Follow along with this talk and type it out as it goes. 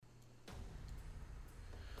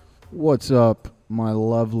What's up, my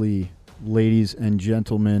lovely ladies and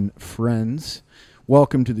gentlemen, friends?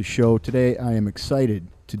 Welcome to the show. Today, I am excited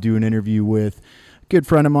to do an interview with a good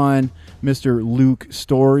friend of mine, Mr. Luke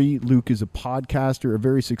Story. Luke is a podcaster, a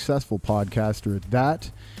very successful podcaster at that,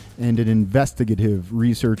 and an investigative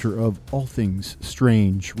researcher of all things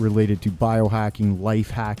strange related to biohacking,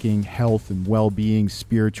 life hacking, health and well-being,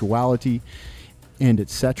 spirituality, and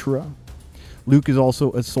etc. Luke is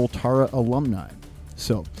also a Soltara alumni.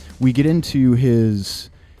 So we get into his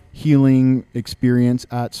healing experience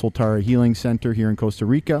at Soltara Healing Center here in Costa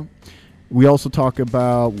Rica. We also talk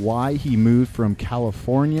about why he moved from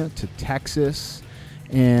California to Texas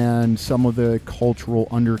and some of the cultural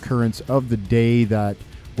undercurrents of the day that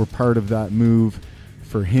were part of that move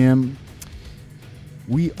for him.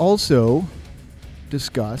 We also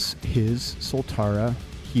discuss his Soltara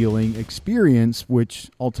healing experience, which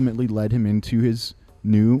ultimately led him into his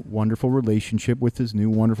new wonderful relationship with his new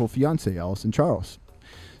wonderful fiance, Allison Charles.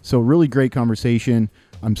 So really great conversation.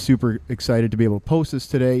 I'm super excited to be able to post this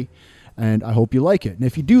today, and I hope you like it. And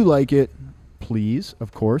if you do like it, please,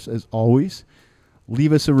 of course, as always,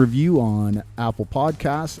 leave us a review on Apple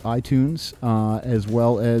Podcasts, iTunes, as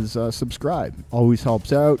well as subscribe. Always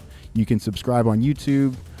helps out. You can subscribe on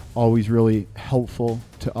YouTube. Always really helpful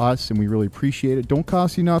to us, and we really appreciate it. Don't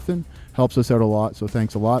cost you nothing. Helps us out a lot, so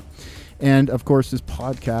thanks a lot. And, of course, this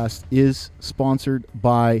podcast is sponsored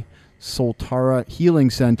by Soltara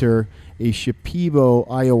Healing Center, a Shipibo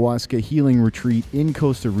ayahuasca healing retreat in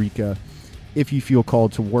Costa Rica. If you feel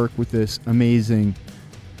called to work with this amazing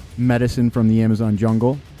medicine from the Amazon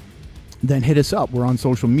jungle, then hit us up. We're on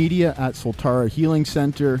social media at Soltara Healing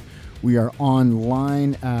Center. We are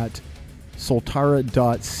online at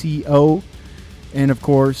soltara.co. And, of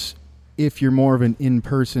course, if you're more of an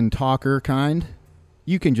in-person talker kind,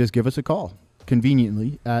 you can just give us a call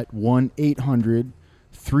conveniently at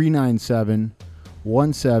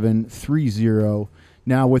 1-800-397-1730.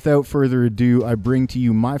 Now, without further ado, I bring to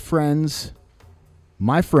you my friend,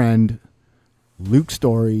 Luke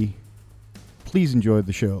Story. Please enjoy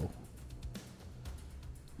the show.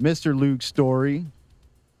 Mr. Luke Story,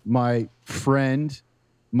 my friend,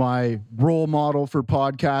 my role model for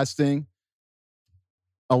podcasting,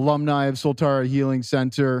 alumni of Soltara Healing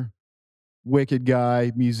Center, wicked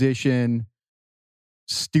guy, musician,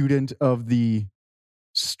 student of the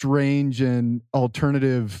strange and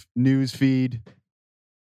alternative news feed.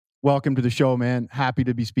 Welcome to the show, man. Happy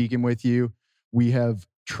to be speaking with you. We have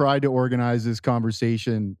tried to organize this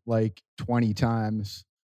conversation like 20 times,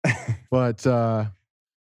 but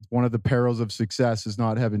one of the perils of success is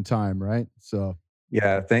not having time, right? So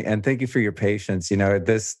yeah, thank you for your patience. You know,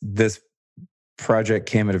 this project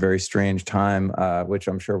came at a very strange time, which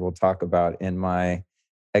I'm sure we'll talk about in my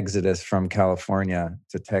exodus from California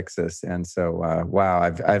to Texas. And so, wow,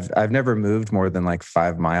 I've never moved more than like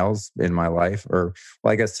 5 miles in my life, or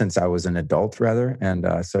well, I guess since I was an adult rather.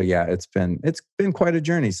 And so, yeah, it's been quite a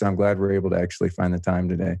journey. So I'm glad we're able to actually find the time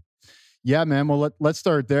today. yeah, man. Well, let's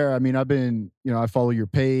start there. I mean, I follow your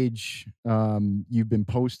page. You've been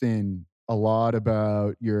posting a lot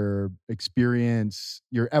about your experience,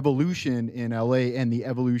 your evolution in LA and the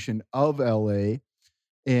evolution of LA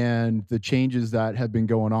and the changes that have been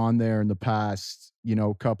going on there in the past,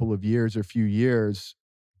 couple of years or few years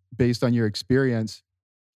based on your experience.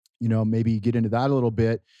 Maybe get into that a little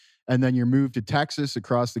bit. And then your move to Texas,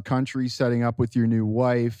 across the country, setting up with your new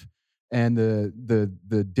wife, and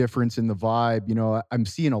the difference in the vibe. I'm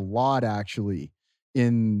seeing a lot actually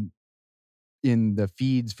in the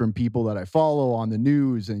feeds from people that I follow on the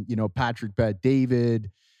news, and Patrick Bet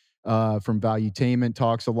David from Valuetainment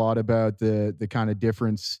talks a lot about the kind of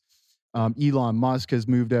difference. Elon Musk has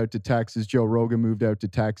moved out to Texas. Joe Rogan moved out to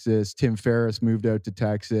Texas. Tim Ferriss moved out to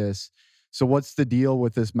Texas. So what's the deal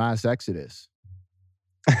with this mass exodus?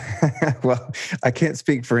 Well, I can't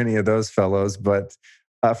speak for any of those fellows, but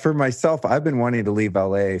for myself, I've been wanting to leave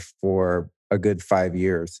LA for a good 5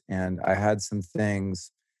 years, and I had some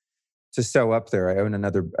things to sew up there. I own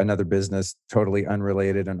another business, totally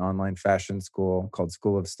unrelated, an online fashion school called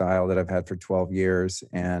School of Style that I've had for 12 years,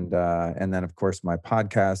 and then of course my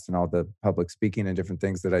podcast and all the public speaking and different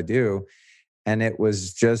things that I do. And it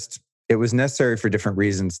was necessary for different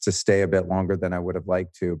reasons to stay a bit longer than I would have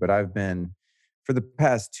liked to. But I've been for the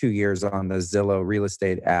past 2 years on the Zillow real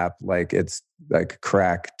estate app, like it's like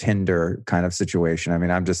crack Tinder kind of situation. I mean,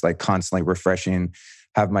 I'm just like constantly refreshing,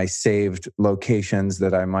 have my saved locations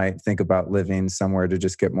that I might think about living somewhere to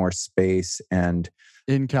just get more space. And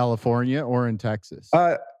in California or in Texas?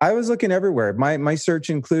 I was looking everywhere. My search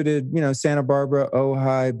included, Santa Barbara,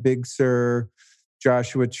 Ojai, Big Sur,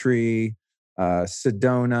 Joshua Tree,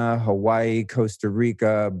 Sedona, Hawaii, Costa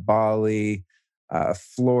Rica, Bali,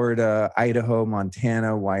 Florida, Idaho,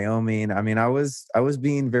 Montana, Wyoming. I mean, I was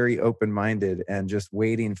being very open-minded and just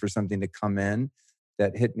waiting for something to come in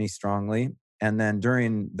that hit me strongly. And then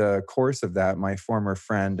during the course of that, my former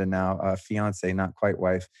friend and now fiance, not quite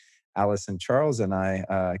wife, Allison Charles, and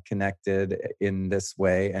I connected in this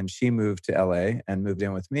way. And she moved to LA and moved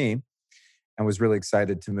in with me and was really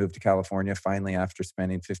excited to move to California finally after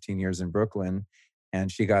spending 15 years in Brooklyn. And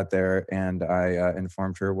she got there, and I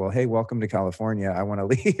informed her, "Well, hey, welcome to California. I want to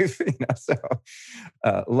leave." So,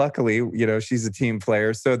 luckily, she's a team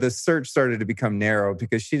player. So the search started to become narrow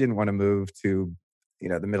because she didn't want to move to,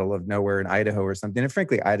 the middle of nowhere in Idaho or something. And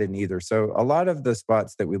frankly, I didn't either. So a lot of the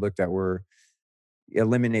spots that we looked at were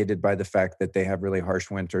eliminated by the fact that they have really harsh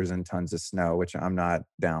winters and tons of snow, which I'm not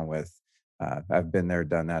down with. I've been there,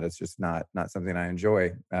 done that. It's just not something I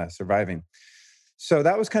enjoy surviving. So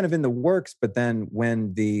that was kind of in the works. But then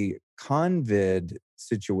when the COVID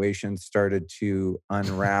situation started to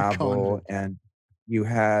unravel, and you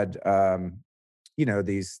had,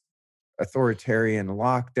 these authoritarian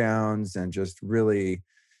lockdowns and just really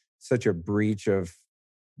such a breach of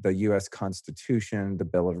the U.S. Constitution, the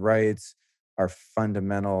Bill of Rights, our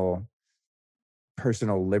fundamental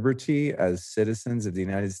personal liberty as citizens of the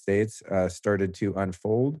United States started to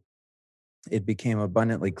unfold, it became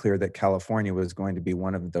abundantly clear that California was going to be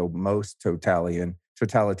one of the most totalitarian,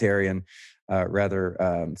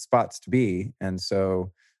 spots to be. And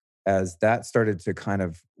so, as that started to kind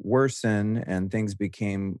of worsen and things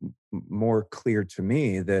became more clear to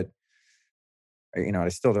me that, I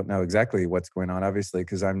still don't know exactly what's going on, obviously,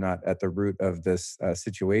 because I'm not at the root of this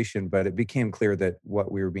situation, but it became clear that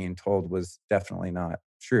what we were being told was definitely not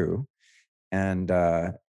true. And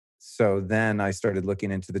so then I started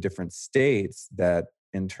looking into the different states that,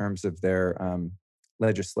 in terms of their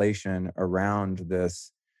legislation around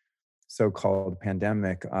this so-called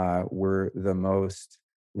pandemic, were the most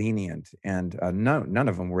lenient. And none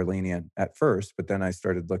of them were lenient at first. But then I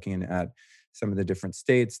started looking at some of the different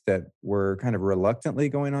states that were kind of reluctantly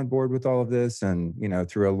going on board with all of this. And,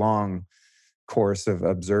 through a long course of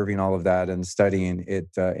observing all of that and studying, it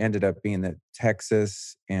ended up being that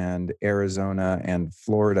Texas and Arizona and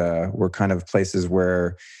Florida were kind of places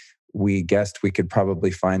where we guessed we could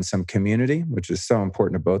probably find some community, which is so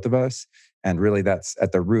important to both of us. And really, that's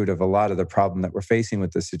at the root of a lot of the problem that we're facing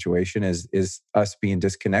with this situation is us being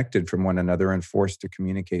disconnected from one another and forced to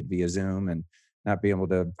communicate via Zoom and not be able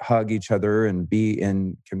to hug each other and be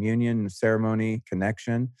in communion, ceremony,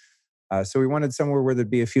 connection. So we wanted somewhere where there'd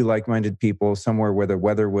be a few like-minded people, somewhere where the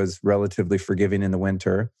weather was relatively forgiving in the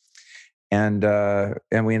winter. And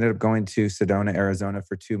we ended up going to Sedona, Arizona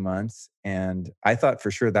for 2 months. And I thought for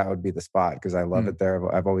sure that would be the spot because I love it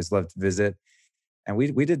there. I've always loved to visit. And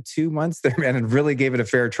we did 2 months there, man, and really gave it a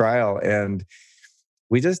fair trial. And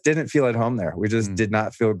we just didn't feel at home there. We just did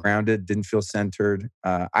not feel grounded, didn't feel centered.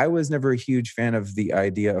 I was never a huge fan of the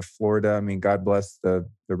idea of Florida. I mean, God bless the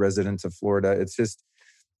residents of Florida. It's just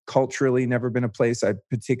culturally never been a place I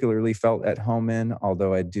particularly felt at home in,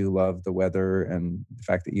 although I do love the weather and the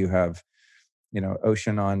fact that you have,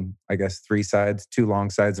 ocean on, I guess, 3 sides, 2 long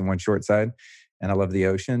sides and 1 short side. And I love the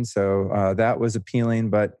ocean. So that was appealing,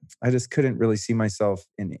 but I just couldn't really see myself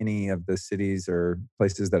in any of the cities or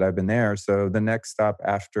places that I've been there. So the next stop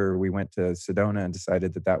after we went to Sedona and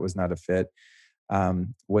decided that that was not a fit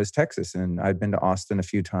was Texas. And I'd been to Austin a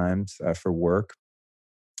few times for work,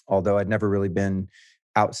 although I'd never really been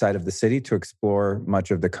outside of the city to explore much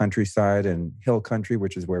of the countryside and hill country,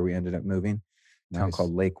 which is where we ended up moving. Town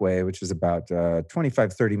called Lakeway, which is about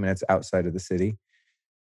 25, 30 minutes outside of the city.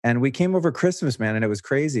 And we came over Christmas, man, and it was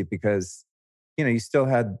crazy because, you still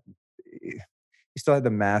had the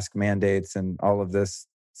mask mandates and all of this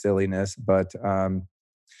silliness, but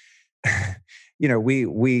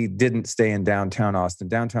we didn't stay in downtown Austin.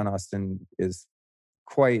 Downtown Austin is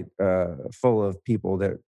quite full of people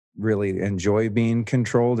that really enjoy being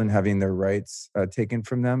controlled and having their rights taken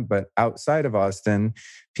from them. But outside of Austin,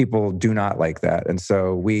 people do not like that. And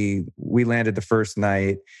so we landed the first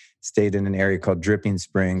night, stayed in an area called Dripping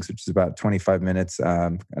Springs, which is about 25 minutes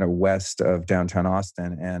kind of west of downtown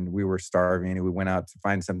Austin. And we were starving and we went out to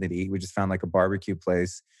find something to eat. We just found like a barbecue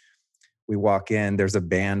place. We walk in, there's a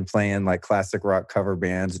band playing like classic rock cover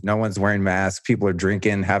bands. No one's wearing masks. People are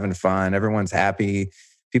drinking, having fun. Everyone's happy.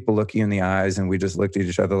 People look you in the eyes, and we just looked at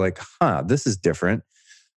each other like, this is different.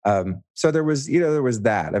 So there was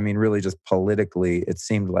that. I mean, really just politically, it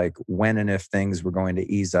seemed like when and if things were going to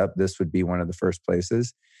ease up, this would be one of the first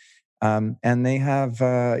places. And they have,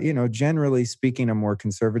 generally speaking, a more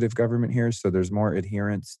conservative government here. So there's more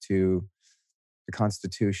adherence to the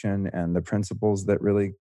Constitution and the principles that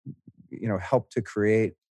really, help to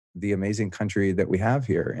create the amazing country that we have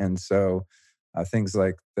here. And so things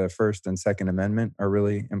like the First and Second Amendment are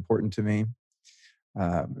really important to me.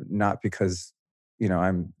 Not because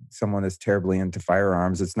I'm someone that's terribly into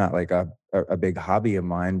firearms. It's not like a big hobby of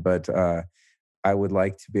mine, but I would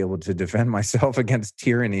like to be able to defend myself against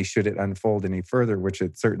tyranny should it unfold any further, which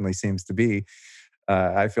it certainly seems to be.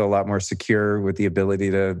 I feel a lot more secure with the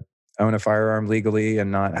ability to own a firearm legally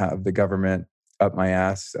and not have the government up my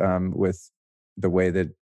ass with the way that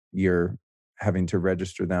you're having to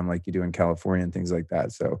register them like you do in California and things like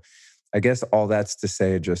that. So I guess all that's to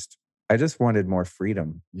say, I just wanted more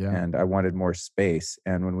freedom, Yeah. and I wanted more space.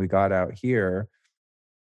 And when we got out here,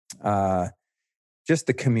 uh, just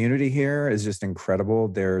the community here is just incredible.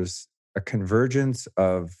 There's a convergence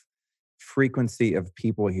of frequency of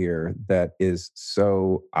people here that is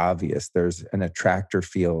so obvious. There's an attractor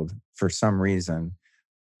field for some reason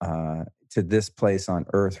to this place on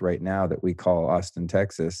earth right now that we call Austin,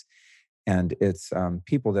 Texas. And it's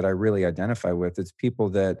people that I really identify with. It's people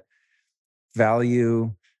that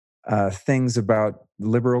value things about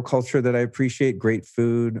liberal culture that I appreciate: great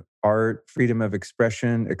food, art, freedom of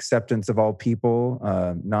expression, acceptance of all people,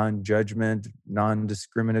 non judgment, non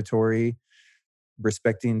discriminatory,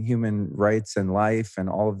 respecting human rights and life, and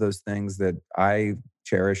all of those things that I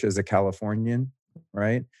cherish as a Californian,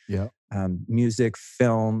 right? Yeah. Music,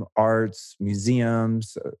 film, arts,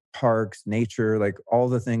 museums, parks, nature, like all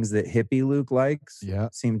the things that hippie Luke likes Yeah.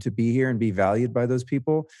 seem to be here and be valued by those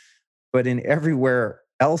people. But in everywhere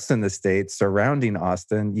else in the state surrounding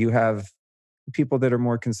Austin, you have people that are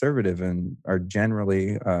more conservative and are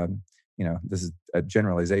generally, this is a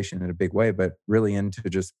generalization in a big way, but really into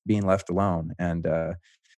just being left alone. And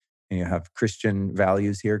you have Christian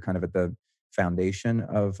values here kind of at the foundation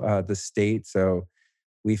of the state. So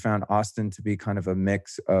we found Austin to be kind of a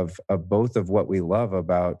mix of both of what we love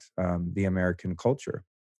about the American culture.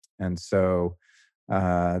 And so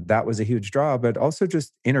that was a huge draw, but also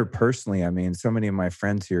just interpersonally. I mean, so many of my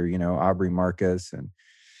friends here, Aubrey Marcus and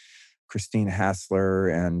Christine Hassler,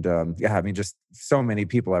 and just so many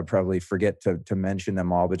people. I probably forget to mention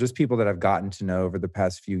them all, but just people that I've gotten to know over the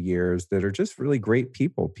past few years that are just really great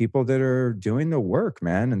people that are doing the work,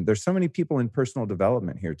 man. And there's so many people in personal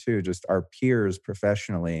development here too. Just our peers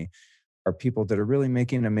professionally are people that are really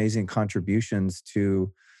making amazing contributions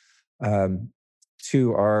um,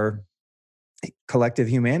 to our collective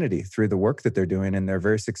humanity through the work that they're doing, and they're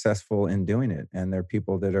very successful in doing it. And they're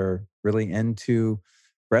people that are really into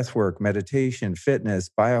breath work, meditation, fitness,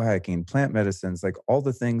 biohacking, plant medicines, like all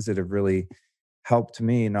the things that have really helped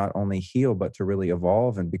me not only heal, but to really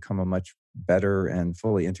evolve and become a much better and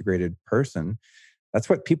fully integrated person. That's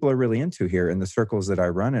what people are really into here in the circles that I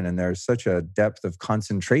run in. And there's such a depth of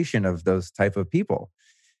concentration of those type of people.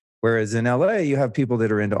 Whereas in LA, you have people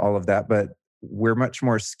that are into all of that, but we're much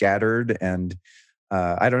more scattered. And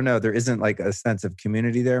I don't know, there isn't like a sense of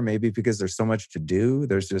community there, maybe because there's so much to do.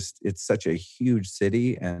 It's such a huge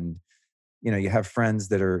city. And, you have friends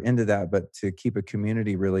that are into that, but to keep a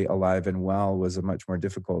community really alive and well was a much more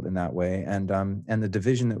difficult in that way. And the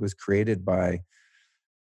division that was created by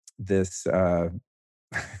this, I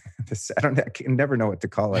can never know what to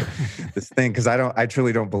call it, this thing, because I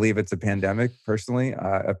truly don't believe it's a pandemic personally.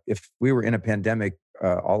 If we were in a pandemic,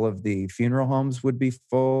 all of the funeral homes would be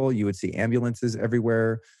full. You would see ambulances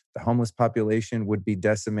everywhere. The homeless population would be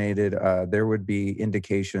decimated. There would be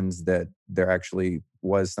indications that there actually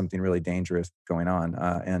was something really dangerous going on.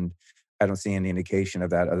 And I don't see any indication of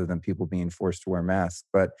that other than people being forced to wear masks.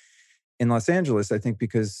 But in Los Angeles, I think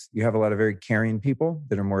because you have a lot of very caring people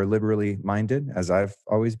that are more liberally minded, as I've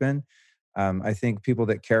always been, I think people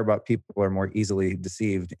that care about people are more easily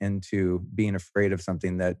deceived into being afraid of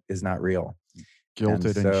something that is not real.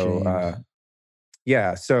 Guilted and shamed.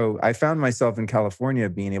 Yeah. So I found myself in California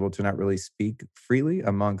being able to not really speak freely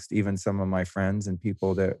amongst even some of my friends and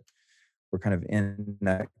people that were kind of in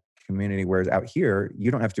that community. Whereas out here,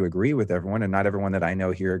 you don't have to agree with everyone, and not everyone that I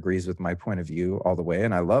know here agrees with my point of view all the way.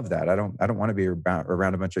 And I love that. I don't want to be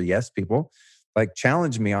around a bunch of yes people. Like,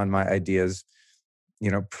 challenge me on my ideas,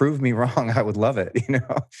 prove me wrong. I would love it,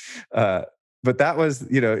 but that was,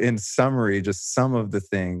 in summary, just some of the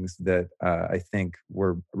things that I think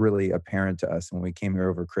were really apparent to us when we came here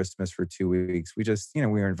over Christmas for 2 weeks. We just, we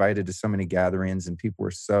were invited to so many gatherings, and people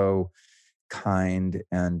were so kind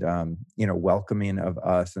and, welcoming of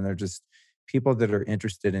us. And they're just people that are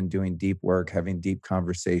interested in doing deep work, having deep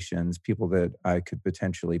conversations, people that I could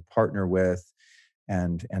potentially partner with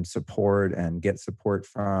and support and get support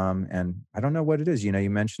from. And I don't know what it is. You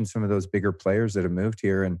mentioned some of those bigger players that have moved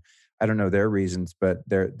here, and I don't know their reasons, but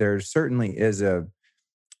there certainly is a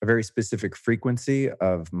very specific frequency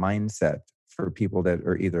of mindset for people that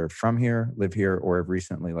are either from here, live here, or have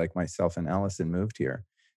recently, like myself and Allison, moved here.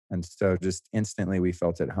 And so just instantly we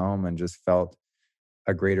felt at home and just felt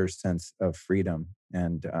a greater sense of freedom.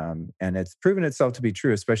 And it's proven itself to be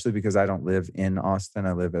true, especially because I don't live in Austin.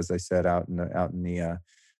 I live, as I said, out in the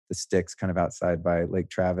sticks, kind of outside by Lake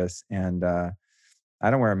Travis. And I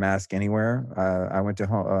don't wear a mask anywhere. I went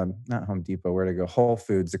to not Home Depot, where to go? Whole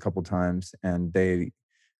Foods a couple times, and they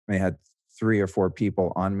had 3 or 4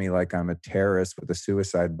 people on me like I'm a terrorist with a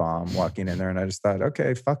suicide bomb walking in there. And I just thought,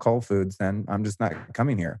 okay, fuck Whole Foods, then I'm just not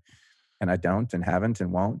coming here. And I don't and haven't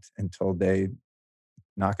and won't until they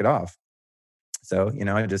knock it off. So,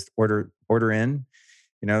 I just order in,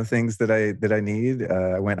 things that I need.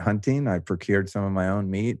 I went hunting. I procured some of my own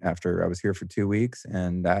meat after I was here for 2 weeks,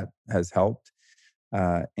 and that has helped.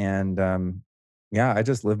 Yeah, I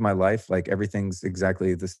just live my life like everything's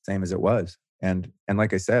exactly the same as it was. And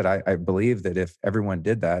like I said, I believe that if everyone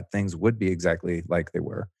did that, things would be exactly like they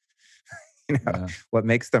were. Yeah. What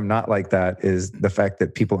makes them not like that is the fact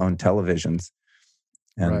that people own televisions.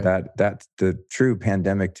 And Right. that's the true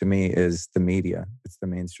pandemic to me is the media. It's the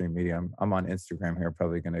mainstream media. I'm on Instagram here,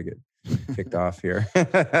 probably going to get kicked off here.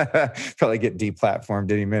 Probably get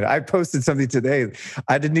deplatformed any minute. I posted something today.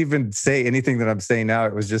 I didn't even say anything that I'm saying now.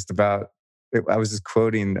 It was just I was just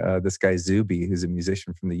quoting this guy Zuby, who's a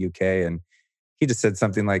musician from the UK, and he just said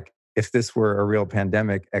something like, if this were a real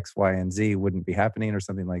pandemic, X, Y, and Z wouldn't be happening, or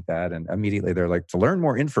something like that. And immediately they're like, to learn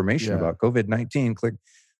more information Yeah. about COVID-19, click.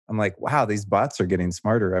 I'm like, wow, these bots are getting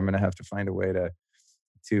smarter. I'm going to have to find a way to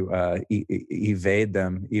evade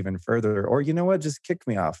them even further. Or you know what? Just kick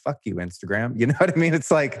me off. Fuck you, Instagram. You know what I mean? It's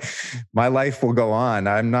like my life will go on.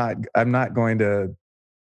 I'm not going to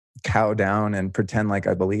cow down and pretend like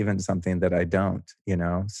I believe in something that I don't.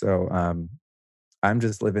 So I'm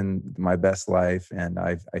just living my best life, and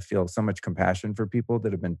I feel so much compassion for people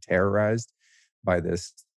that have been terrorized by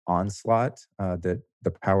this onslaught that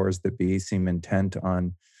the powers that be seem intent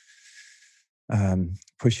on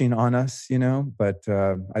pushing on us, But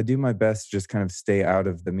I do my best to just kind of stay out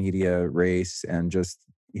of the media race and just,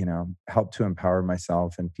 help to empower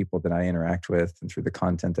myself and people that I interact with, and through the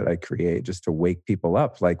content that I create, just to wake people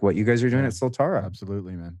up, like what you guys are doing Yeah. at Soltara.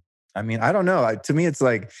 Absolutely, man. I mean, I don't know. To me, it's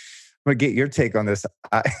like, I'm gonna get your take on this.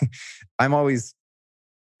 I'm always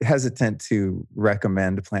hesitant to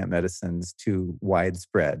recommend plant medicines to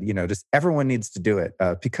widespread. Just everyone needs to do it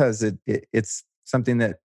because it's something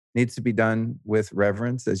that needs to be done with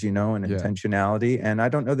reverence, as you know, and Yeah. intentionality. And I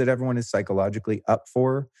don't know that everyone is psychologically up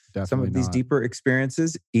for some Definitely of these not. deeper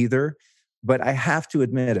experiences either. But I have to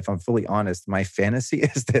admit, if I'm fully honest, my fantasy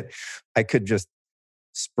is that I could just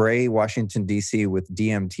spray Washington, D.C. with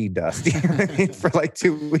DMT dust for like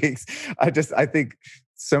 2 weeks. I think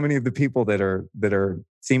so many of the people that are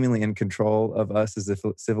seemingly in control of us as a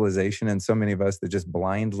civilization, and so many of us that just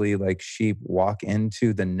blindly, like sheep, walk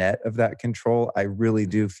into the net of that control, I really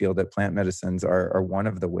do feel that plant medicines are one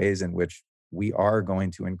of the ways in which we are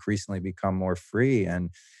going to increasingly become more free and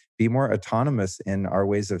be more autonomous in our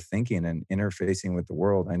ways of thinking and interfacing with the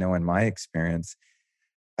world. I know in my experience,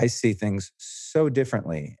 I see things so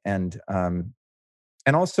differently, and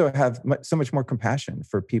also have so much more compassion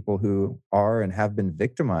for people who are and have been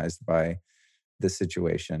victimized by this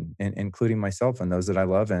situation, including myself and those that I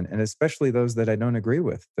love, and especially those that I don't agree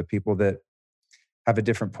with, the people that have a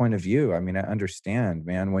different point of view. I mean, I understand,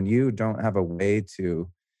 man, when you don't have a way to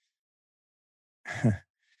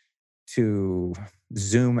to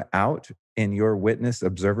zoom out in your witness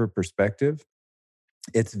observer perspective,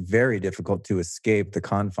 it's very difficult to escape the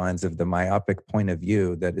confines of the myopic point of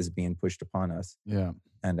view that is being pushed upon us. Yeah.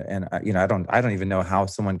 And I don't even know how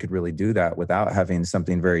someone could really do that without having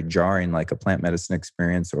something very jarring like a plant medicine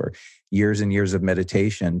experience or years and years of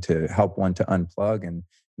meditation to help one to unplug and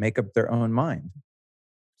make up their own mind.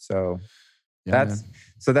 So Yeah, that's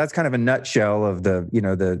man. that's kind of a nutshell of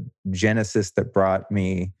the genesis that brought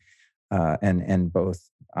me and both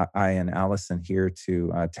I and Allison here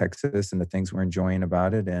to Texas, and the things we're enjoying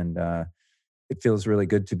about it. And it feels really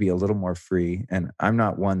good to be a little more free. And I'm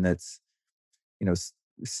not one that's,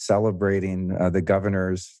 celebrating the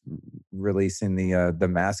governor's releasing the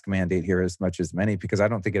mask mandate here as much as many, because I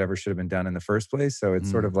don't think it ever should have been done in the first place. So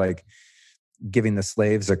it's sort Mm. of like giving the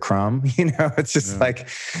slaves a crumb. It's just Yeah. like,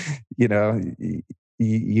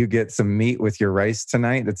 you get some meat with your rice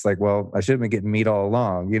tonight. It's like, well, I should have been getting meat all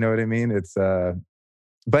along. You know what I mean? It's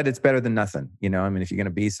but it's better than nothing. I mean, if you're going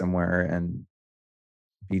to be somewhere and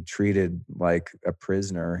be treated like a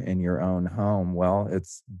prisoner in your own home, well,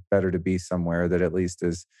 it's better to be somewhere that at least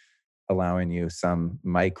is allowing you some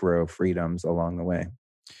micro freedoms along the way.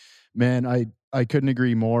 Man, I couldn't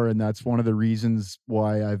agree more, and that's one of the reasons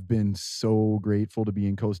why I've been so grateful to be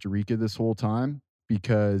in Costa Rica this whole time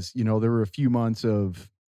because, there were a few months of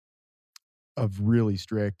really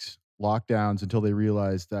strict lockdowns until they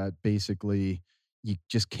realized that basically you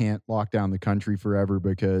just can't lock down the country forever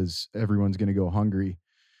because everyone's going to go hungry.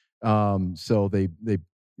 So they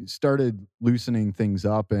started loosening things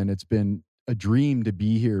up, and it's been a dream to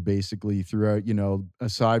be here basically throughout.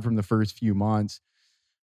 Aside from the first few months,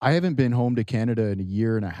 I haven't been home to Canada in a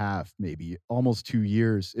year and a half, maybe almost 2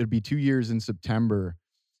 years. It'll be 2 years in September.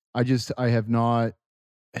 I have not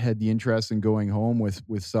had the interest in going home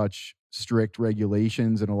with such strict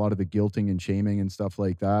regulations and a lot of the guilting and shaming and stuff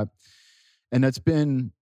like that. And that's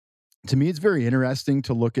been, to me, it's very interesting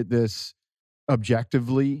to look at this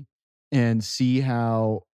objectively and see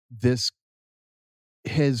how this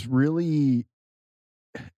has really,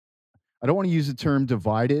 I don't want to use the term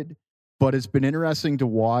divided, but it's been interesting to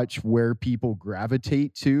watch where people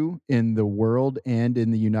gravitate to in the world and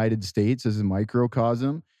in the United States as a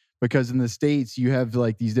microcosm. Because in the States, you have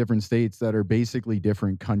like these different states that are basically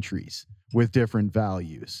different countries with different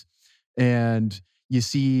values. And you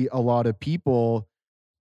see a lot of people,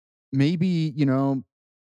 maybe,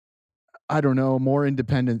 I don't know, more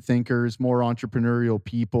independent thinkers, more entrepreneurial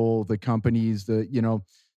people, the companies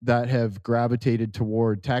that have gravitated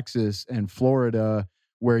toward Texas and Florida,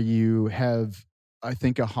 where you have, I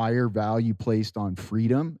think, a higher value placed on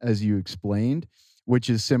freedom, as you explained,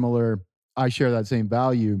 which is similar. I share that same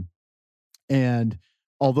value. And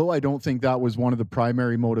although I don't think that was one of the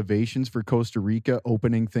primary motivations for Costa Rica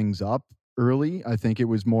opening things up early, I think it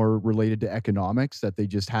was more related to economics that they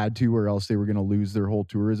just had to, or else they were going to lose their whole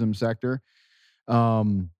tourism sector.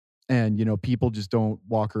 Um, and people just don't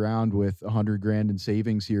walk around with 100 grand in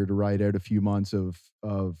savings here to ride out a few months of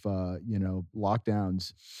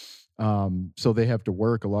lockdowns. So they have to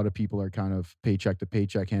work. A lot of people are kind of paycheck to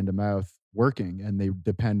paycheck, hand to mouth working, and they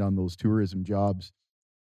depend on those tourism jobs.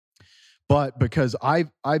 But because I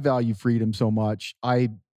value freedom so much,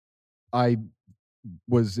 I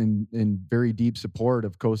was in very deep support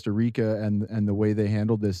of Costa Rica and the way they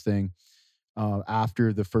handled this thing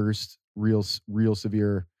after the first real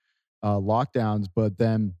severe lockdowns. But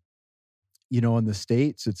then, in the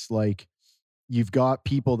States, it's like you've got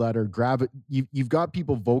people that are you've got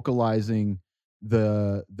people vocalizing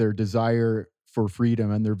their desire for freedom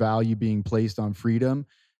and their value being placed on freedom,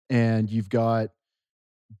 and you've got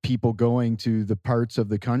people going to the parts of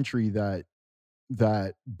the country that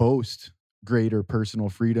boast greater personal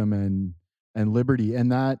freedom and liberty. And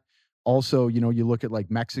that also, you look at like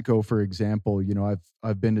Mexico, for example.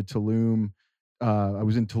 I've been to Tulum. I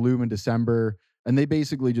was in Tulum in December, and they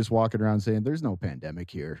basically just walking around saying there's no pandemic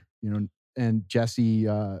here. And Jesse,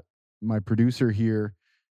 my producer here,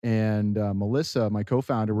 and Melissa, my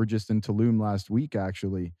co-founder, were just in Tulum last week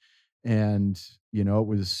actually, and it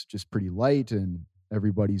was just pretty light and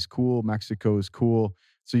everybody's cool. Mexico's cool.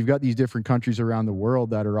 So you've got these different countries around the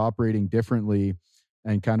world that are operating differently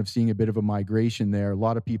and kind of seeing a bit of a migration there. A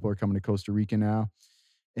lot of people are coming to Costa Rica now,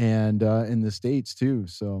 and in the States too.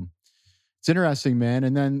 So it's interesting, man.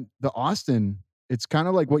 And then the Austin, it's kind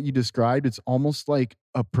of like what you described. It's almost like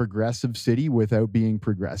a progressive city without being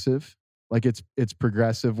progressive. Like it's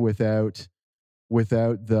progressive without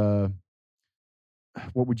the,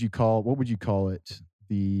 what would you call it?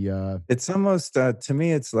 It's almost to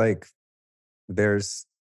me, it's like there's,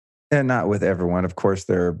 and not with everyone, of course,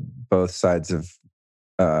 there are both sides of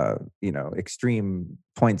extreme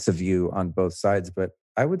points of view on both sides. But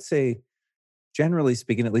I would say, generally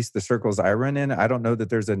speaking, at least the circles I run in, I don't know that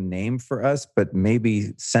there's a name for us, but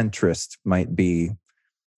maybe centrist might be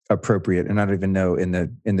appropriate. And I don't even know in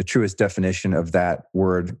the truest definition of that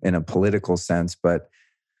word in a political sense. But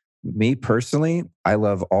me personally, I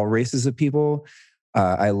love all races of people.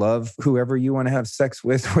 I love whoever you want to have sex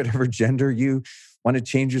with, whatever gender you want to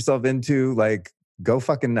change yourself into. Like, go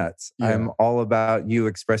fucking nuts. Yeah. I'm all about you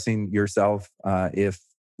expressing yourself. If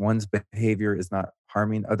one's behavior is not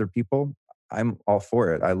harming other people, I'm all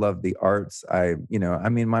for it. I love the arts.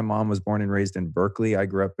 My mom was born and raised in Berkeley. I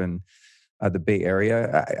grew up in the Bay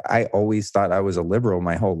Area. I always thought I was a liberal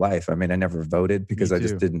my whole life. I mean, I never voted because I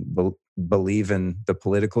just didn't believe in the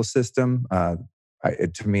political system.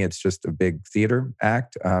 To me, it's just a big theater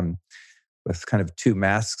act with kind of two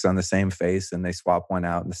masks on the same face, and they swap one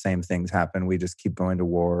out and the same things happen. We just keep going to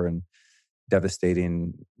war and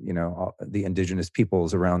devastating, the indigenous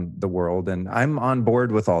peoples around the world. And I'm on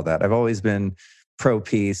board with all that. I've always been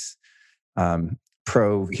pro-peace,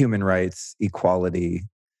 pro-human rights, equality,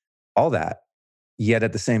 all that. Yet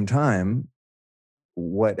at the same time,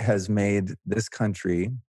 what has made this country,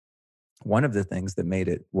 one of the things that made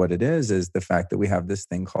it what it is the fact that we have this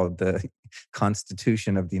thing called the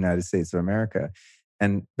Constitution of the United States of America.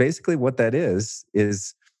 And basically what that is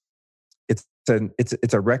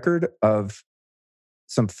it's a record of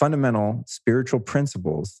some fundamental spiritual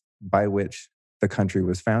principles by which the country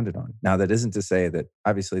was founded on. Now, that isn't to say that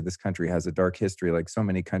obviously this country has a dark history like so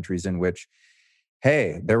many countries in which,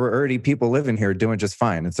 hey, there were already people living here doing just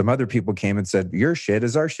fine. And some other people came and said, your shit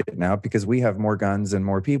is our shit now because we have more guns and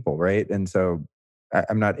more people, right? And so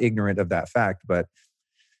I'm not ignorant of that fact, but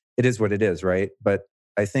it is what it is, right? But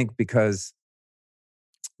I think because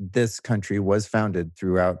this country was founded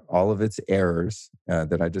throughout all of its errors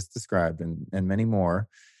that I just described and many more,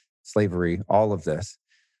 slavery, all of this,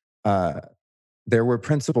 there were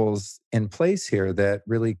principles in place here that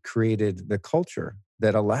really created the culture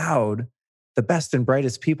that allowed the best and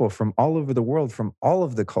brightest people from all over the world, from all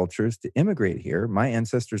of the cultures to immigrate here, my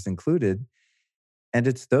ancestors included. And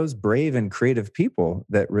it's those brave and creative people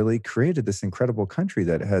that really created this incredible country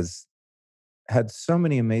that has had so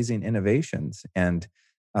many amazing innovations and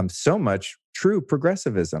so much true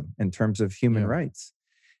progressivism in terms of human rights.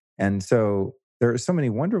 And so there are so many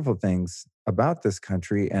wonderful things about this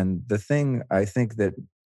country. And the thing I think that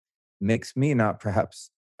makes me not perhaps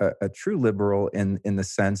a true liberal in the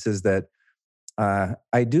sense is that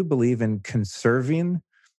I do believe in conserving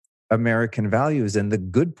American values and the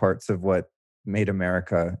good parts of what made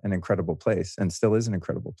America an incredible place and still is an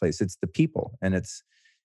incredible place. It's the people, and it's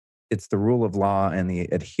the rule of law and the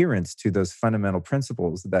adherence to those fundamental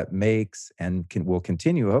principles that makes and will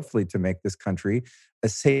continue, hopefully, to make this country a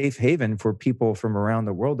safe haven for people from around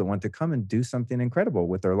the world that want to come and do something incredible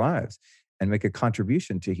with their lives and make a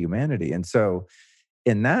contribution to humanity. And so,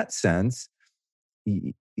 in that sense,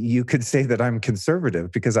 you could say that I'm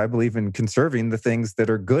conservative because I believe in conserving the things that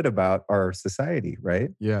are good about our society, right?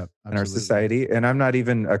 Yeah, absolutely. And our society. And I'm not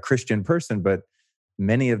even a Christian person, but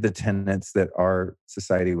many of the tenets that our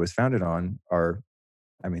society was founded on are,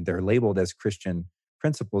 I mean, they're labeled as Christian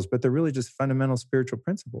principles, but they're really just fundamental spiritual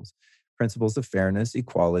principles. Principles of fairness,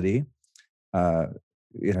 equality, the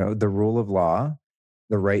rule of law,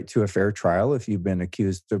 the right to a fair trial if you've been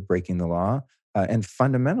accused of breaking the law, and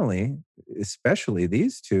fundamentally, especially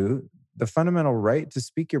these two, the fundamental right to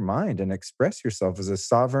speak your mind and express yourself as a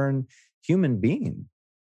sovereign human being.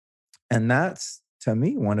 And that's, to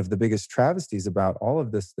me, one of the biggest travesties about all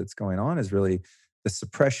of this that's going on is really the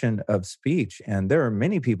suppression of speech. And there are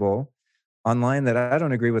many people online that I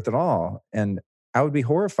don't agree with at all. And I would be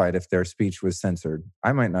horrified if their speech was censored.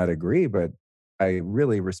 I might not agree, but I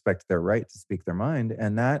really respect their right to speak their mind.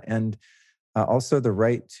 And that, and also the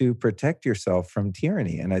right to protect yourself from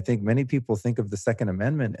tyranny. And I think many people think of the Second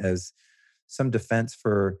Amendment as some defense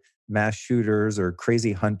for mass shooters or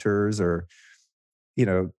crazy hunters or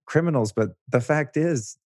criminals. But the fact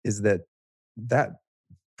is that that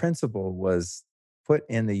principle was put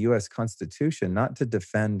in the U.S. Constitution not to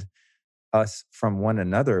defend us from one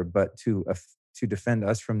another, but to defend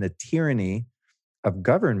us from the tyranny of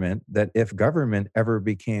government, that if government ever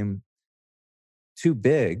became too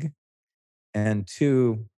big and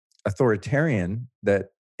too authoritarian, that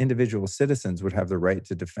individual citizens would have the right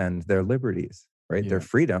to defend their liberties, right? Their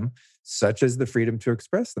freedom, such as the freedom to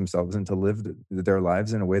express themselves and to live their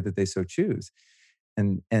lives in a way that they so choose.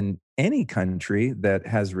 And any country that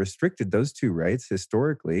has restricted those two rights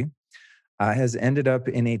historically has ended up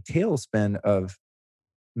in a tailspin of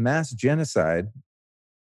mass genocide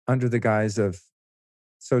under the guise of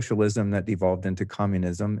socialism that devolved into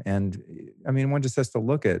communism. And I mean, one just has to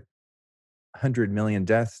look at 100 million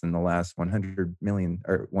deaths in the last 100 million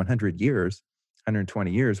or 100 years,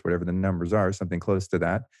 120 years, whatever the numbers are, something close to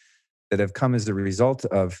that have come as a result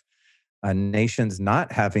of nations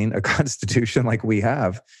not having a constitution like we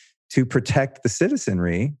have to protect the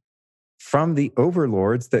citizenry from the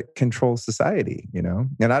overlords that control society,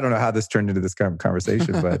 And I don't know how this turned into this kind of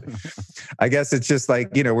conversation, but I guess it's just like,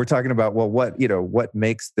 we're talking about, well, what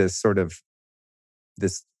makes this sort of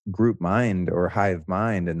this group mind or hive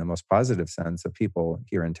mind in the most positive sense of people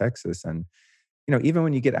here in Texas. And, even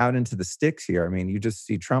when you get out into the sticks here, I mean, you just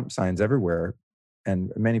see Trump signs everywhere.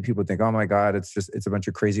 And many people think, oh my God, it's a bunch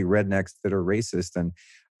of crazy rednecks that are racist. And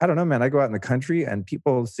I don't know, man, I go out in the country and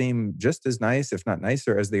people seem just as nice, if not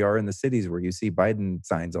nicer, as they are in the cities where you see Biden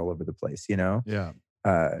signs all over the place, Yeah.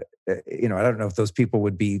 I don't know if those people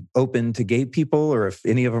would be open to gay people or if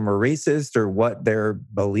any of them are racist or what their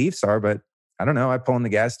beliefs are. But I don't know. I pull in the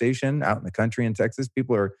gas station out in the country in Texas.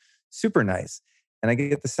 People are super nice. And I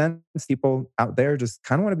get the sense people out there just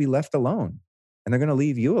kind of want to be left alone and they're going to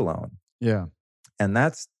leave you alone. Yeah. And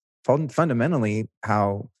that's fundamentally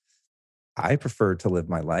how I prefer to live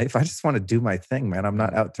my life. I just want to do my thing, man. I'm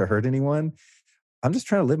not out to hurt anyone. I'm just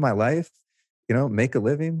trying to live my life, make a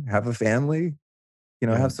living, have a family,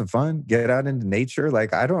 Yeah. have some fun, get out into nature.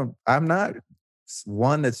 Like I'm not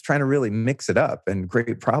one that's trying to really mix it up and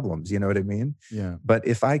create problems. You know what I mean? Yeah. But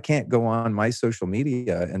if I can't go on my social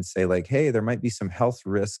media and say like, hey, there might be some health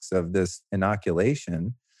risks of this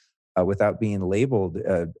inoculation without being labeled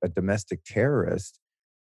a domestic terrorist,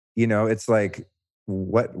 it's like,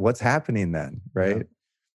 what's happening then, right? Yeah.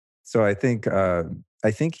 So I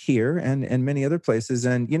think here and many other places,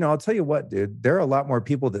 and I'll tell you what, dude, there are a lot more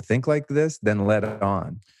people that think like this than let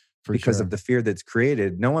on For because sure. of the fear that's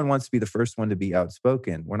created. No one wants to be the first one to be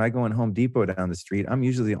outspoken. When I go in Home Depot down the street, I'm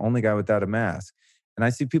usually the only guy without a mask, and I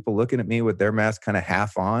see people looking at me with their mask kind of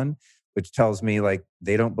half on, which tells me like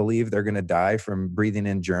they don't believe they're going to die from breathing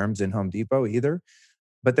in germs in Home Depot either,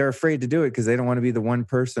 but they're afraid to do it because they don't want to be the one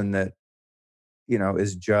person that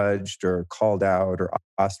is judged or called out or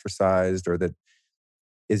ostracized, or that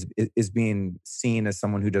is being seen as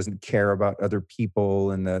someone who doesn't care about other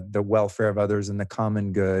people and the welfare of others and the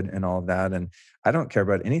common good and all of that. And I don't care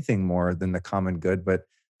about anything more than the common good, but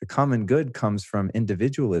the common good comes from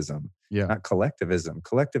individualism, Yeah. not collectivism.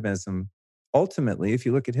 Collectivism, ultimately, if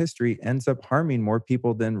you look at history, ends up harming more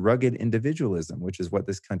people than rugged individualism, which is what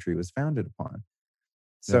this country was founded upon.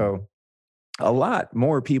 Yeah. So a lot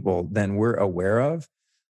more people than we're aware of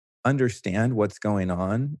understand what's going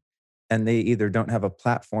on, and they either don't have a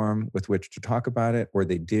platform with which to talk about it, or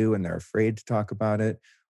they do and they're afraid to talk about it,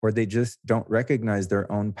 or they just don't recognize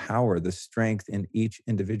their own power, the strength in each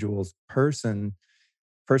individual's person's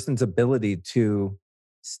ability to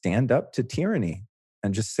stand up to tyranny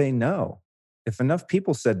and just say no. If enough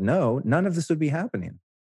people said no, none of this would be happening,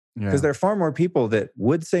 because Yeah. there are far more people that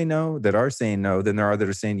would say no, that are saying no, than there are that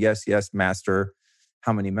are saying yes, yes, master.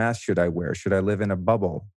 How many masks should I wear? Should I live in a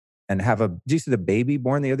bubble and do you see the baby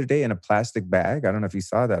born the other day in a plastic bag? I don't know if you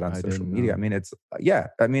saw that on I social didn't media. know.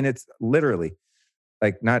 I mean, it's literally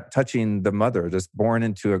like not touching the mother, just born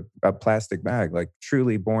into a plastic bag, like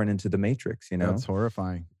truly born into the matrix. That's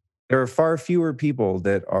horrifying. There are far fewer people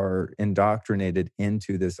that are indoctrinated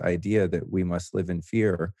into this idea that we must live in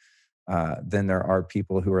fear than there are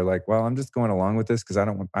people who are like, well, I'm just going along with this because I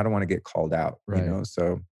don't want to get called out, Right.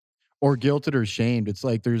 So Or guilted or shamed. It's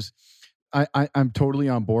like I'm totally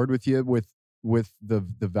on board with you with the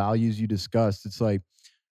values you discussed. It's like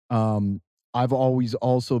um I've always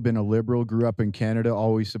also been a liberal, grew up in Canada,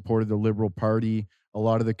 always supported the Liberal Party. A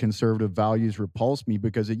lot of the conservative values repulsed me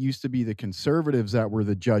because it used to be the conservatives that were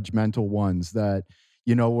the judgmental ones that,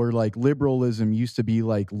 were like liberalism used to be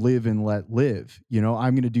like live and let live. I'm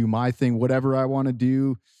going to do my thing, whatever I want to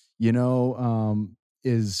do, you know, um,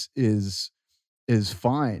 is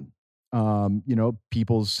fine.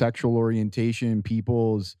 People's sexual orientation,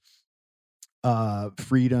 people's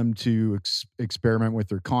freedom to experiment with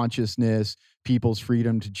their consciousness, people's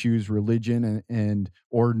freedom to choose religion and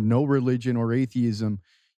or no religion or atheism,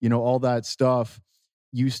 all that stuff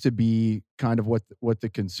used to be kind of what the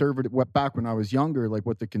conservative what back when I was younger, like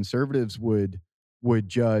what the conservatives would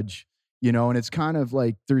judge, and it's kind of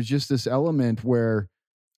like there's just this element where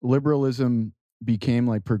liberalism became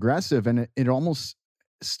like progressive and it almost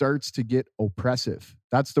starts to get oppressive.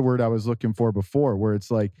 That's the word I was looking for before, where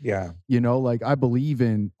it's like, yeah. like I believe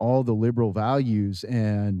in all the liberal values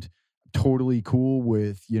and totally cool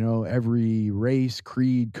with, every race,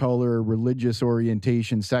 creed, color, religious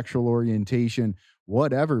orientation, sexual orientation,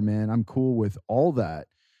 whatever, man. I'm cool with all that.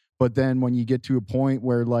 But then when you get to a point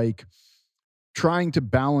where like trying to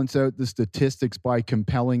balance out the statistics by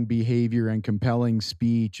compelling behavior and compelling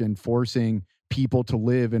speech and forcing people to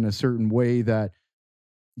live in a certain way that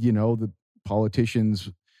the politicians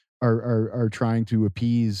are trying to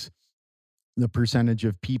appease the percentage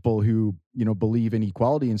of people who believe in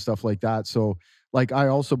equality and stuff like that. So like I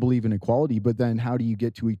also believe in equality, but then how do you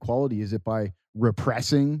get to equality? Is it by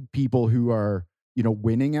repressing people who are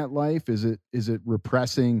winning at life? Is it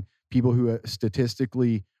repressing people who are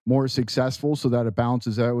statistically more successful so that it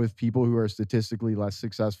balances out with people who are statistically less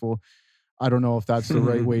successful? I don't know if that's the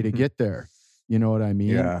right way to get there. You know what I mean?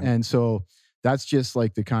 Yeah. And so that's just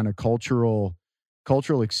like the kind of cultural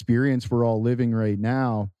experience we're all living right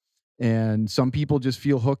now. And some people just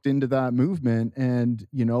feel hooked into that movement. And,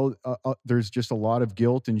 there's just a lot of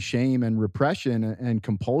guilt and shame and repression and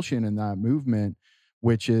compulsion in that movement,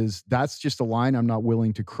 that's just a line I'm not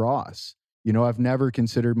willing to cross. I've never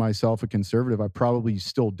considered myself a conservative. I probably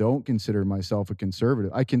still don't consider myself a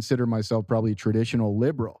conservative. I consider myself probably a traditional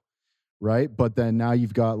liberal, right? But then now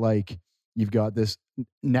you've got this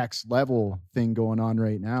next level thing going on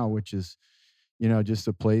right now, which is, just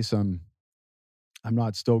a place I'm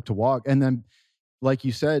not stoked to walk. And then, like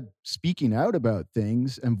you said, speaking out about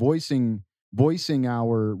things and voicing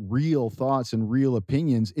our real thoughts and real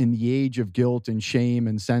opinions in the age of guilt and shame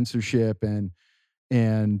and censorship and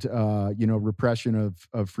repression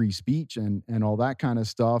of free speech and all that kind of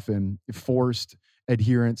stuff, and forced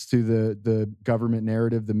adherence to the government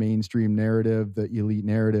narrative, the mainstream narrative, the elite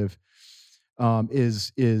narrative,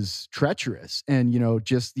 is treacherous. And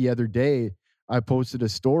just the other day, I posted a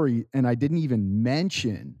story and I didn't even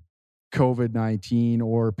mention COVID-19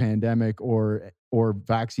 or pandemic or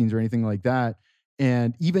vaccines or anything like that.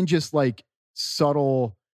 And even just like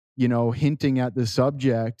subtle, hinting at the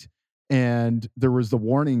subject, and there was the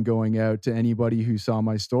warning going out to anybody who saw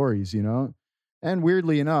my stories. And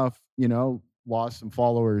weirdly enough, lost some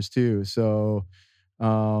followers too. So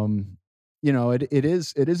it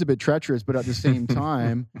is a bit treacherous, but at the same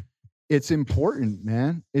time, it's important,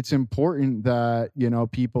 man. It's important that,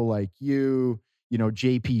 people like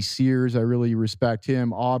JP Sears, I really respect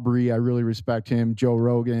him. Aubrey, I really respect him. Joe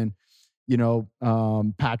Rogan,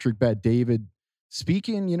 Patrick Bet David,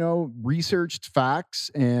 speaking, researched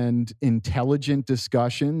facts and intelligent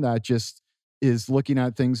discussion that just is looking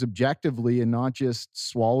at things objectively and not just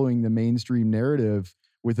swallowing the mainstream narrative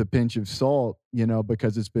with a pinch of salt,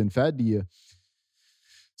 because it's been fed to you.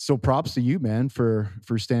 So props to you, man, for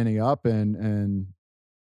standing up, and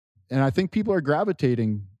I think people are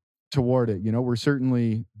gravitating toward it. We're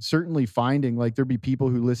certainly finding, like, there'd be people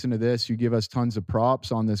who listen to this who give us tons of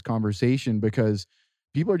props on this conversation, because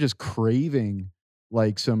people are just craving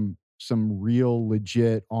like some real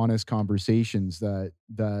legit honest conversations that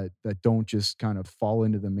don't just kind of fall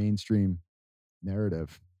into the mainstream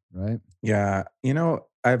narrative, right? Yeah.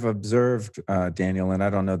 I've observed, Daniel, and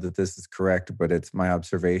I don't know that this is correct, but it's my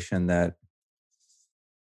observation that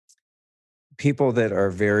people that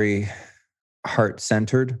are very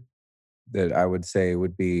heart-centered, that I would say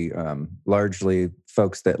would be largely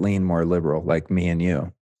folks that lean more liberal, like me and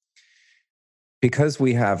you, because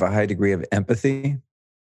we have a high degree of empathy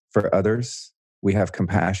for others, we have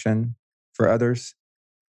compassion for others,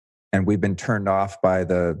 and we've been turned off by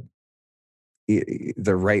the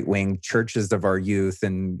right-wing churches of our youth.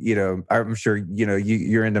 And, I'm sure,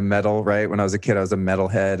 you're into metal, right? When I was a kid, I was a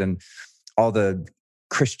metalhead, and all the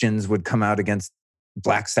Christians would come out against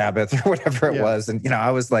Black Sabbath or whatever it was. And,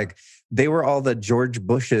 I was like, they were all the George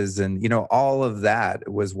Bushes, and, all of that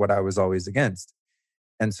was what I was always against.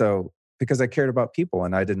 And so, because I cared about people,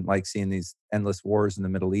 and I didn't like seeing these endless wars in the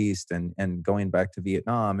Middle East and going back to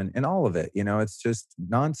Vietnam and all of it, it's just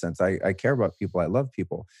nonsense. I care about people. I love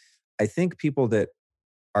people. I think people that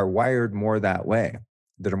are wired more that way,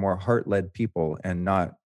 that are more heart-led people and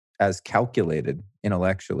not as calculated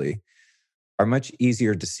intellectually, are much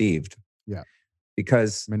easier deceived. Yeah.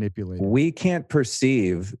 Because manipulated. We can't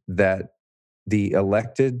perceive that the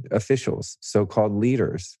elected officials, so-called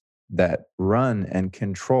leaders that run and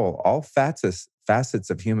control all facets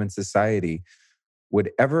of human society, would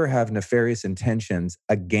ever have nefarious intentions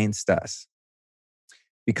against us.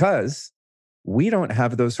 Because we don't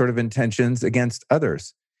have those sort of intentions against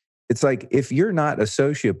others. It's like, if you're not a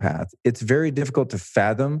sociopath, it's very difficult to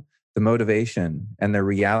fathom the motivation and the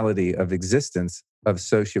reality of existence of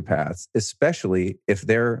sociopaths, especially if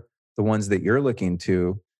they're the ones that you're looking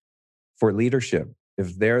to for leadership,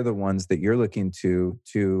 if they're the ones that you're looking to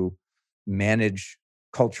manage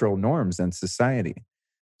cultural norms and society.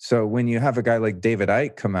 So when you have a guy like David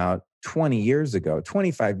Icke come out 20 years ago,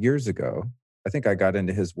 25 years ago, I think I got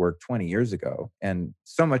into his work 20 years ago, and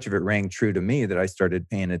so much of it rang true to me that I started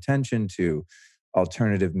paying attention to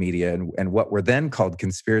alternative media and what were then called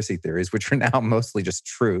conspiracy theories, which are now mostly just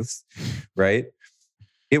truths, right?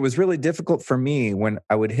 It was really difficult for me when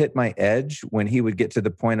I would hit my edge, when he would get to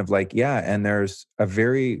the point of like, yeah, and there's a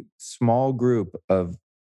very small group of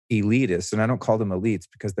elitists, and I don't call them elites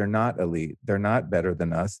because they're not elite. They're not better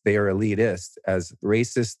than us. They are elitists. As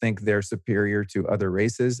racists think they're superior to other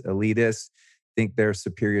races, elitists think they're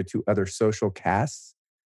superior to other social castes.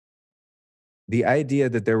 The idea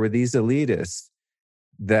that there were these elitists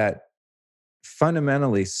that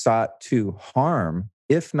fundamentally sought to harm,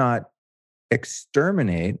 if not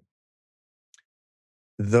exterminate,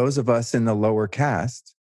 those of us in the lower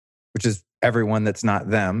caste, which is everyone that's not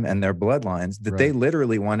them and their bloodlines, that they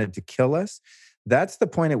literally wanted to kill us. That's the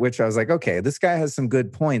point at which I was like, okay, this guy has some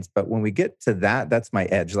good points, but when we get to that, that's my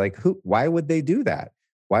edge. Like, why would they do that?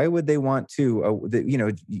 Why would they want to,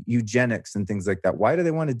 eugenics and things like that? Why do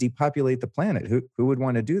they want to depopulate the planet? Who would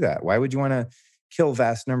want to do that? Why would you want to kill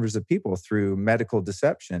vast numbers of people through medical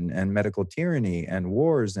deception and medical tyranny and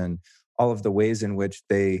wars and all of the ways in which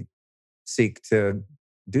they seek to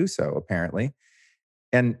do so, apparently?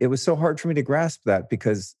 And it was so hard for me to grasp that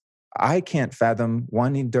because I can't fathom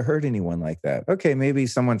wanting to hurt anyone like that. Okay, maybe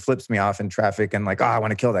someone flips me off in traffic and like, oh, I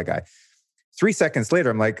want to kill that guy. 3 seconds later,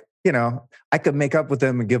 I'm like, I could make up with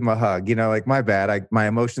them and give them a hug. Like my bad. My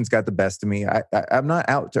emotions got the best of me. I'm not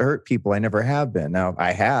out to hurt people. I never have been. Now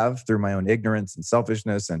I have through my own ignorance and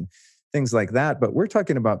selfishness and things like that. But we're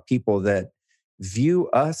talking about people that view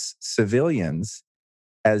us civilians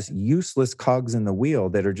as useless cogs in the wheel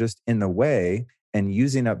that are just in the way and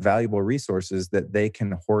using up valuable resources that they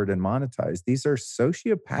can hoard and monetize. These are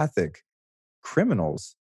sociopathic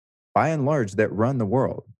criminals, by and large, that run the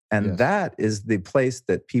world. And Yes. that is the place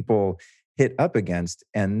that people hit up against.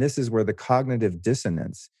 And this is where the cognitive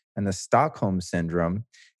dissonance and the Stockholm syndrome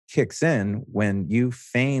kicks in when you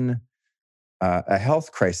feign a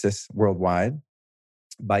health crisis worldwide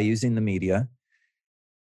by using the media.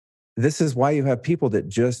 This is why you have people that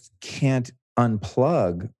just can't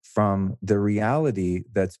unplug from the reality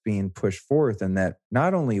that's being pushed forth, and that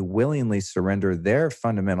not only willingly surrender their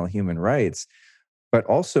fundamental human rights, but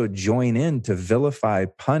also join in to vilify,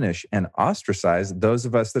 punish, and ostracize those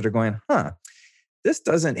of us that are going, this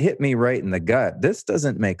doesn't hit me right in the gut. This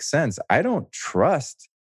doesn't make sense. I don't trust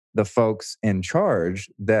the folks in charge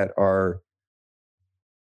that are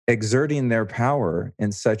exerting their power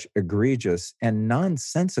in such egregious and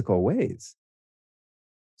nonsensical ways.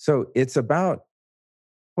 So it's about,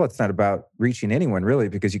 well, it's not about reaching anyone really,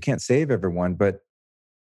 because you can't save everyone, but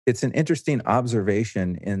it's an interesting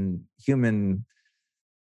observation in human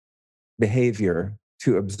behavior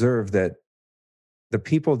to observe that the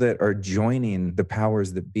people that are joining the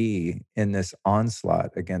powers that be in this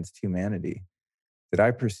onslaught against humanity, that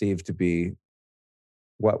I perceive to be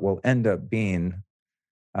what will end up being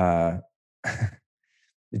uh,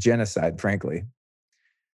 genocide, frankly.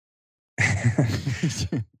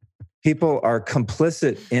 People are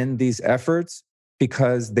complicit in these efforts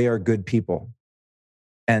because they are good people,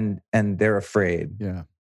 and they're afraid. Yeah.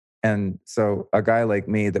 And so a guy like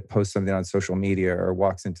me that posts something on social media or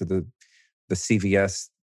walks into the CVS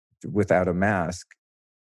without a mask,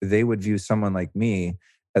 they would view someone like me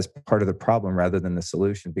as part of the problem rather than the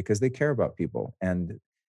solution, because they care about people and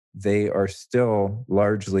they are still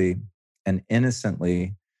largely and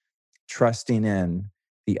innocently trusting in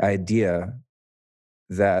the idea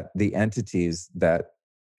that the entities that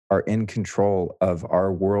are in control of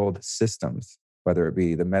our world systems, whether it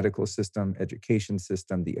be the medical system, education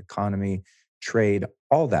system, the economy, trade,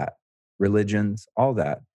 all that, religions, all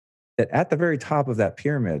that, that at the very top of that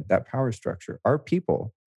pyramid, that power structure, are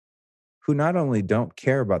people who not only don't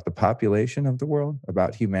care about the population of the world,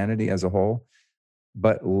 about humanity as a whole,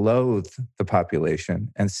 but loathe the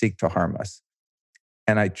population and seek to harm us.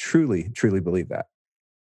 And I truly, truly believe that.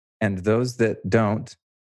 And those that don't,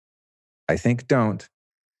 I think don't,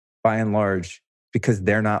 by and large, because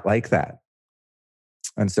they're not like that.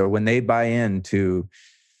 And so when they buy into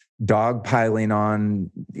dogpiling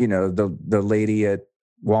on, the lady at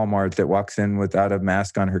Walmart that walks in without a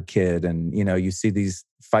mask on her kid, and you see these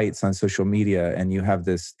fights on social media, and you have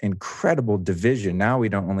this incredible division. Now we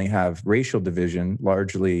don't only have racial division,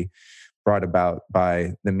 largely brought about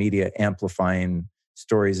by the media amplifying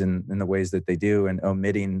stories in the ways that they do and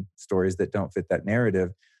omitting stories that don't fit that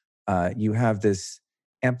narrative. You have this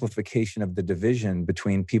amplification of the division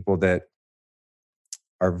between people that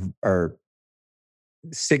are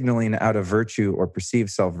signaling out of virtue or perceived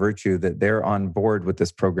self-virtue that they're on board with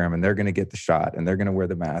this program and they're going to get the shot and they're going to wear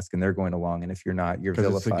the mask and they're going along. And if you're not, you're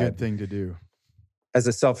vilified. It's a good thing to do. As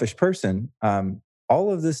a selfish person,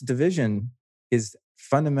 all of this division is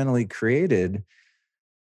fundamentally created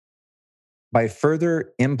by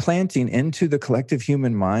further implanting into the collective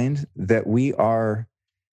human mind that we're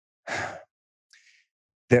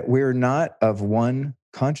not of one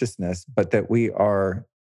consciousness, but that we are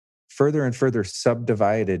further and further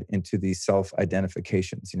subdivided into these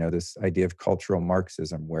self-identifications. This idea of cultural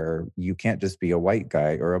Marxism, where you can't just be a white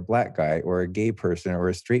guy or a black guy or a gay person or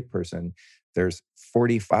a straight person. There's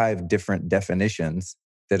 45 different definitions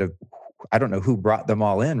that I don't know who brought them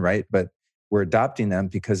all in, right? But we're adopting them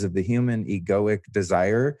because of the human egoic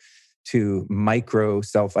desire to micro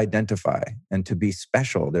self-identify and to be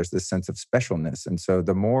special. There's this sense of specialness. And so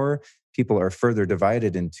the more people are further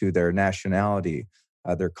divided into their nationality,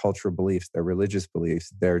 their cultural beliefs, their religious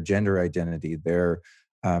beliefs, their gender identity, their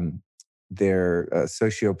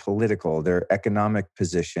socio-political, their economic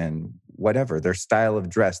position, whatever, their style of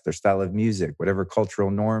dress, their style of music, whatever cultural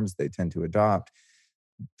norms they tend to adopt.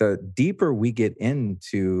 The deeper we get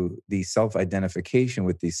into the self-identification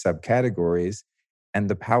with these subcategories and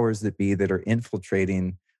the powers that be that are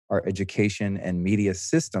infiltrating our education and media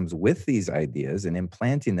systems with these ideas and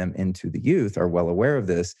implanting them into the youth are well aware of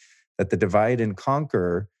this, that the divide and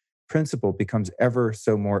conquer principle becomes ever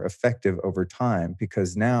so more effective over time,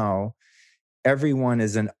 because now everyone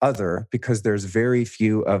is an other, because there's very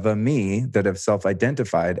few of a me that have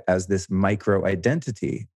self-identified as this micro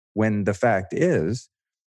identity. When the fact is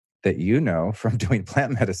that, from doing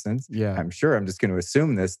plant medicines, Yeah. I'm sure, I'm just going to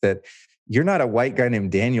assume this, that you're not a white guy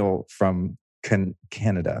named Daniel from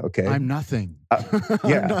Canada, okay? I'm nothing.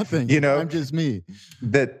 Yeah. I'm nothing. I'm just me.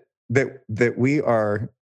 That we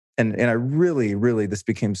are, and I really, really, this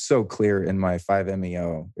became so clear in my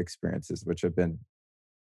 5-MeO experiences, which have been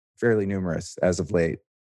fairly numerous as of late.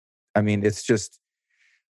 I mean, it's just,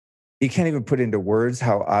 you can't even put into words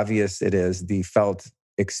how obvious it is, the felt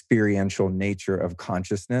experiential nature of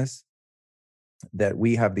consciousness, that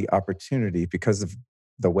we have the opportunity, because of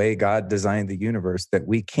the way God designed the universe, that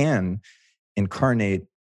we can incarnate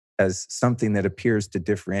as something that appears to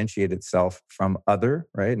differentiate itself from other,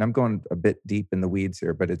 right? And I'm going a bit deep in the weeds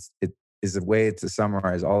here, but it is a way to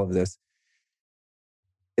summarize all of this,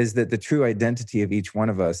 is that the true identity of each one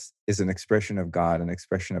of us is an expression of God, an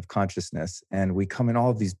expression of consciousness. And we come in all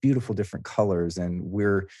of these beautiful different colors, and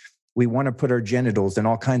we want to put our genitals in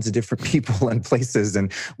all kinds of different people and places.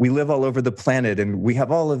 And we live all over the planet, and we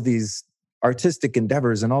have all of these artistic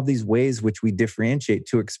endeavors and all these ways which we differentiate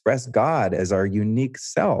to express God as our unique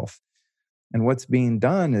self. And what's being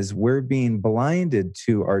done is we're being blinded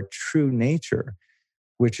to our true nature,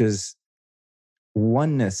 which is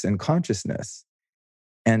oneness and consciousness.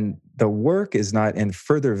 And the work is not in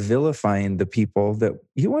further vilifying the people that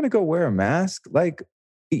you want to go wear a mask, like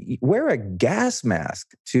wear a gas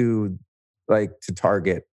mask to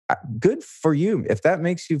Target. Good for you. If that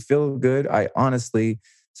makes you feel good, I honestly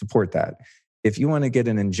support that. If you want to get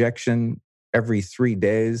an injection every 3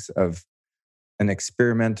 days of an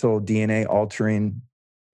experimental DNA altering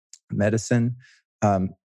medicine,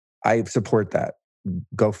 I support that.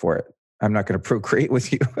 Go for it. I'm not going to procreate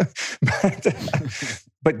with you,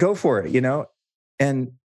 but go for it,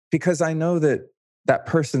 And because I know that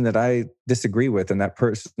person that I disagree with, and that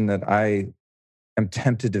person that I am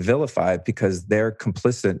tempted to vilify because they're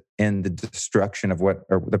complicit in the destruction of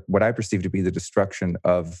what I perceive to be the destruction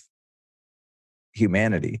of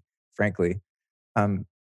humanity, frankly,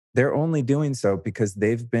 they're only doing so because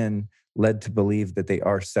they've been led to believe that they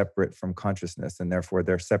are separate from consciousness, and therefore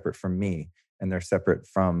they're separate from me, and they're separate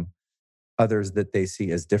from others that they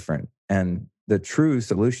see as different. And the true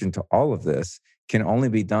solution to all of this can only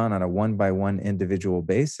be done on a one-by-one individual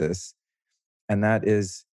basis, and that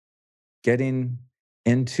is getting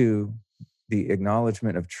into the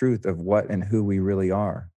acknowledgement of truth of what and who we really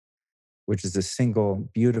are, which is a single,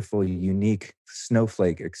 beautiful, unique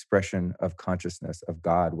snowflake expression of consciousness, of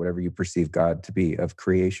God, whatever you perceive God to be, of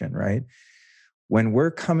creation, right? When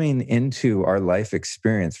we're coming into our life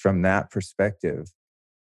experience from that perspective,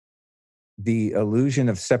 the illusion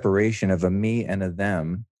of separation of a me and a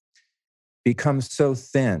them becomes so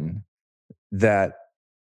thin that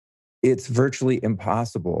it's virtually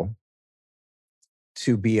impossible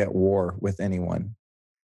to be at war with anyone.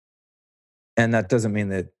 And that doesn't mean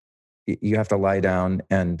that you have to lie down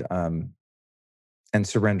and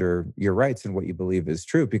surrender your rights and what you believe is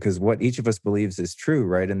true, because what each of us believes is true,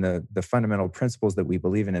 right? And the fundamental principles that we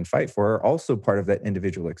believe in and fight for are also part of that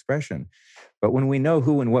individual expression. But when we know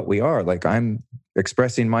who and what we are, like I'm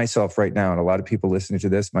expressing myself right now, and a lot of people listening to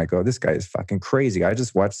this might go, this guy is fucking crazy. I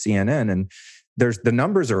just watched CNN and the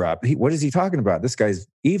numbers are up. What is he talking about? This guy's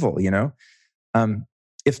evil,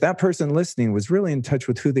 If that person listening was really in touch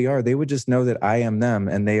with who they are, they would just know that I am them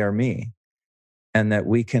and they are me. And that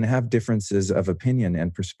we can have differences of opinion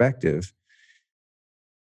and perspective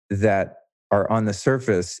that are on the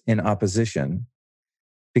surface in opposition,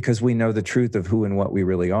 because we know the truth of who and what we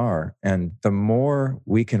really are. And the more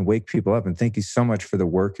we can wake people up, and thank you so much for the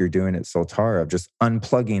work you're doing at Soltara of just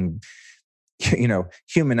unplugging,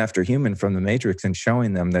 human after human from the matrix and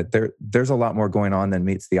showing them that there's a lot more going on than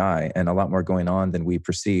meets the eye, and a lot more going on than we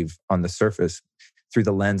perceive on the surface through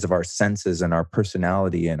the lens of our senses and our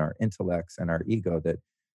personality and our intellects and our ego, that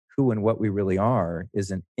who and what we really are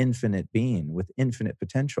is an infinite being with infinite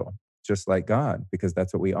potential, just like God, because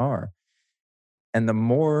that's what we are. And the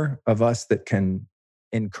more of us that can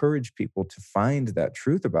encourage people to find that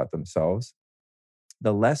truth about themselves,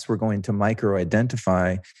 the less we're going to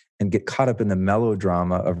micro-identify and get caught up in the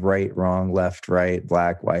melodrama of right, wrong, left, right,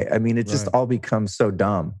 black, white. I mean, it just all becomes so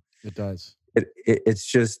dumb. It does.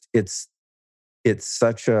 It's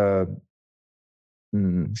such a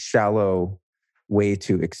shallow way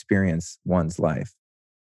to experience one's life.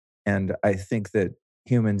 And I think that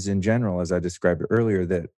humans in general, as I described earlier,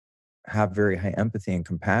 that have very high empathy and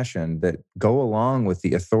compassion that go along with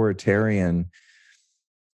the authoritarian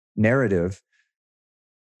narrative,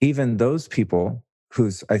 even those people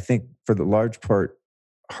whose, I think for the large part,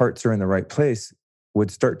 hearts are in the right place, would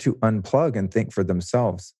start to unplug and think for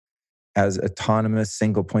themselves as autonomous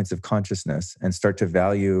single points of consciousness and start to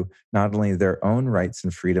value not only their own rights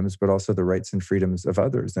and freedoms, but also the rights and freedoms of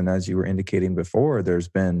others. And as you were indicating before, there's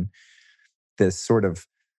been this sort of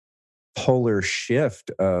polar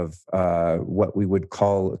shift of what we would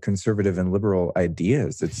call conservative and liberal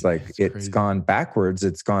ideas. It's like it's gone backwards,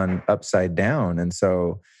 it's gone upside down. And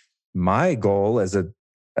so my goal as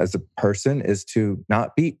a person is to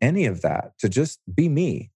not be any of that, to just be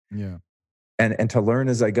me. Yeah. And to learn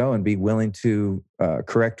as I go and be willing to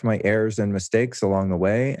correct my errors and mistakes along the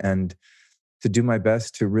way, and to do my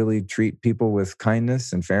best to really treat people with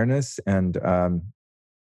kindness and fairness, and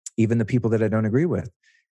even the people that I don't agree with,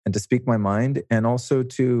 and to speak my mind, and also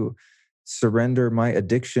to surrender my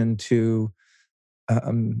addiction to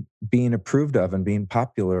being approved of and being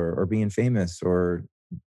popular or being famous or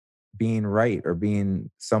being right or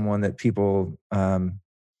being someone that people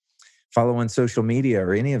follow on social media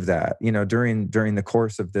or any of that. You know, during the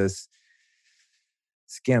course of this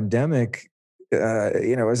scamdemic,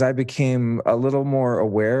 as I became a little more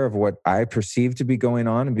aware of what I perceived to be going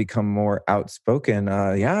on and become more outspoken,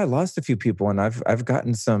 I lost a few people, and I've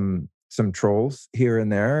gotten some trolls here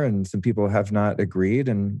and there, and some people have not agreed,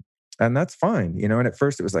 and that's fine, you know. And at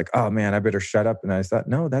first it was like, oh man, I better shut up. And I thought,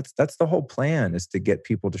 no, that's the whole plan, is to get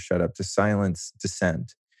people to shut up, to silence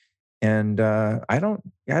dissent. And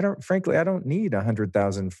frankly, I don't need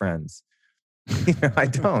 100,000 friends. I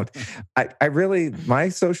don't. I really, my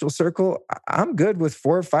social circle, I'm good with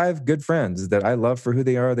 4 or 5 good friends that I love for who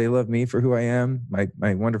they are. They love me for who I am.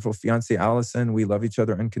 My wonderful fiance, Allison, we love each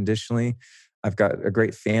other unconditionally. I've got a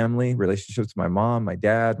great family, relationships with my mom, my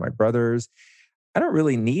dad, my brothers. I don't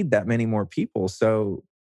really need that many more people. So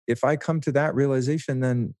if I come to that realization,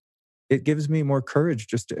 then it gives me more courage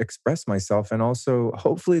just to express myself, and also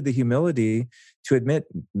hopefully the humility to admit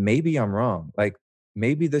maybe I'm wrong. Like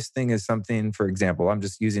maybe this thing is something, for example, I'm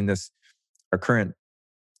just using our current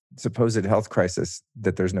supposed health crisis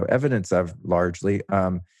that there's no evidence of largely,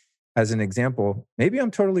 as an example. Maybe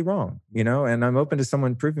I'm totally wrong, and I'm open to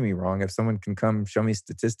someone proving me wrong. If someone can come show me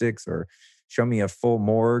statistics or show me a full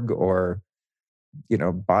morgue, or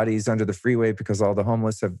bodies under the freeway because all the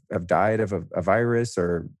homeless have died of a virus,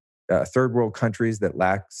 or third world countries that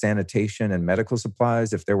lack sanitation and medical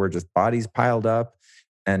supplies, if there were just bodies piled up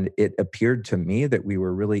and it appeared to me that we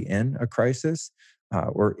were really in a crisis,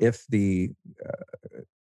 or if the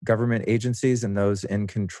government agencies and those in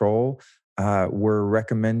control were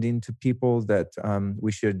recommending to people that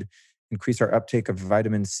we should increase our uptake of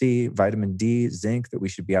vitamin C, vitamin D, zinc, that we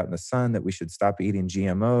should be out in the sun, that we should stop eating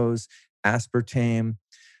GMOs, aspartame,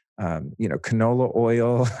 canola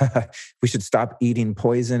oil. We should stop eating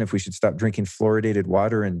poison. If we should stop drinking fluoridated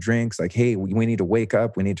water and drinks, like, hey, we need to wake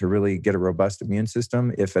up. We need to really get a robust immune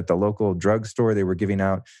system. If at the local drugstore they were giving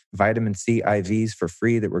out vitamin C IVs for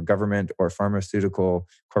free that were government or pharmaceutical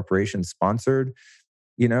corporation sponsored,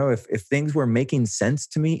 if things were making sense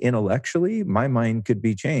to me intellectually, my mind could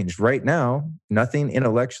be changed. Right now, nothing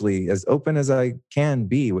intellectually, as open as I can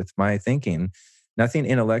be with my thinking, nothing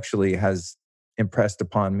intellectually has impressed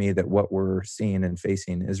upon me that what we're seeing and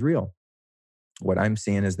facing is real. What I'm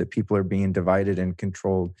seeing is that people are being divided and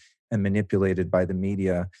controlled and manipulated by the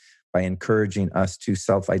media, by encouraging us to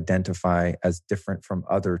self-identify as different from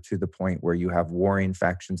other, to the point where you have warring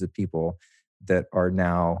factions of people that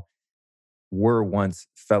were once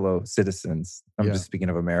fellow citizens. I'm just speaking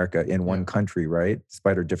of America, in one country, right?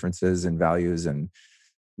 Despite our differences in values and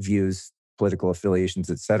views, political affiliations,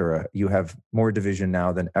 et cetera, you have more division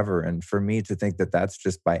now than ever. And for me to think that that's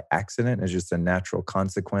just by accident, is just a natural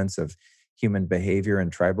consequence of human behavior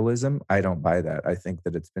and tribalism, I don't buy that. I think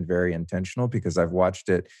that it's been very intentional, because I've watched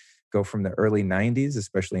it go from the early 90s,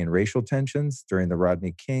 especially in racial tensions during the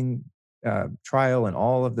Rodney King trial and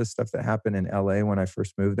all of this stuff that happened in LA when I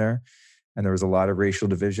first moved there. And there was a lot of racial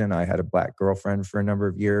division. I had a Black girlfriend for a number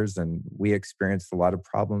of years, and we experienced a lot of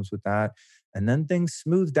problems with that. And then things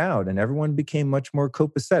smoothed out and everyone became much more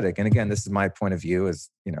copacetic. And again, this is my point of view as,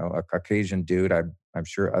 a Caucasian dude. I'm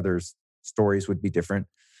sure others' stories would be different,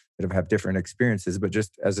 that have different experiences. But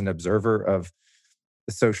just as an observer of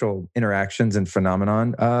the social interactions and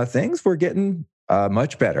phenomenon, things were getting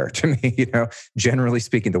much better to me, generally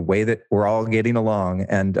speaking, the way that we're all getting along.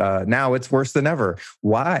 And now it's worse than ever.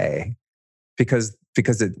 Why? Because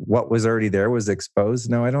what was already there was exposed?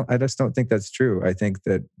 No, I just don't think that's true. I think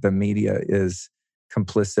that the media is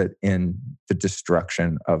complicit in the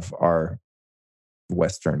destruction of our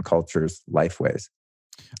Western culture's life ways,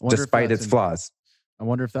 I wonder if despite that's its flaws. I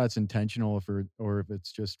wonder if that's intentional, or if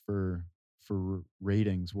it's just for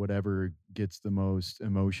ratings, whatever gets the most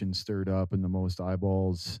emotion stirred up and the most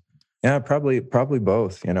eyeballs. Yeah, probably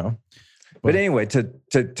both, you know. But But anyway,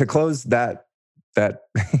 to close that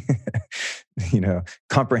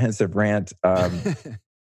comprehensive rant,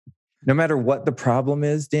 no matter what the problem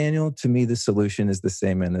is, Daniel, to me the solution is the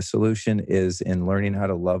same, and the solution is in learning how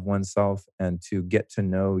to love oneself and to get to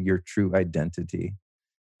know your true identity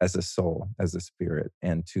as a soul, as a spirit,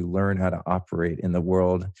 and to learn how to operate in the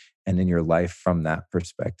world and in your life from that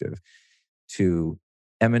perspective. To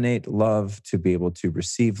emanate love, to be able to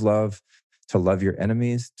receive love, to love your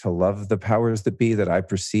enemies, to love the powers that be that I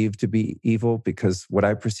perceive to be evil, because what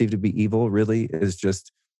I perceive to be evil really is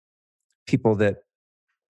just people that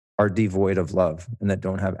are devoid of love and that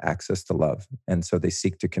don't have access to love. And so they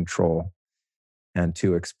seek to control and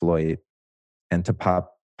to exploit and to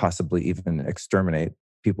possibly even exterminate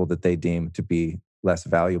people that they deem to be less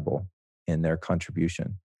valuable in their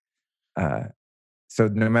contribution. Uh, so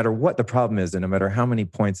no matter what the problem is, and no matter how many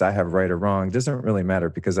points I have right or wrong, it doesn't really matter,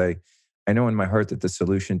 because I know in my heart that the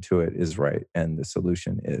solution to it is right. And the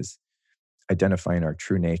solution is identifying our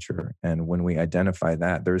true nature. And when we identify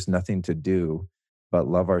that, there's nothing to do but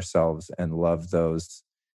love ourselves and love those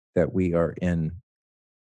that we are in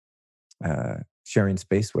sharing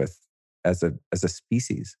space with as a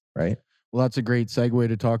species, right? well, that's a great segue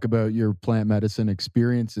to talk about your plant medicine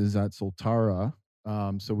experiences at Soltara.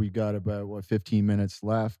 So we got about 15 minutes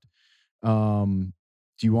left.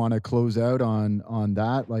 Do you want to close out on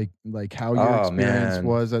that, like how your Oh experience man,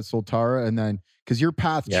 was at Soltara, and then because your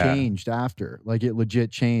path yeah. changed after, like it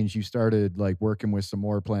legit changed. You started like working with some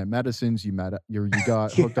more plant medicines. You got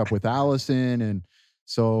hooked Yeah. up with Allison, and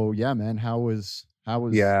so yeah, man, how was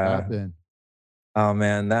that Yeah. been? Oh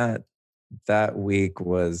man, that week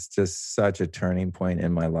was just such a turning point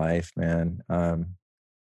in my life, man.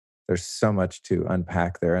 There's so much to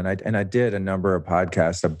unpack there, and I did a number of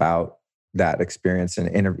podcasts about that experience and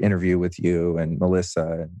interview with you and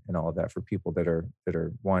Melissa and all of that for people that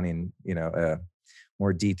are wanting a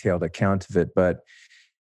more detailed account of it. But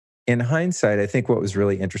in hindsight, I think what was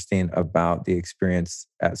really interesting about the experience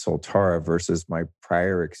at Soltara versus my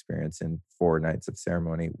prior experience in 4 nights of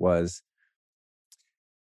ceremony was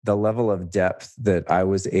the level of depth that I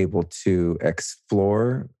was able to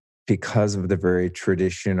explore because of the very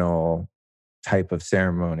traditional type of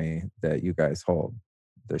ceremony that you guys hold.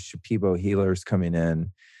 The Shipibo healers coming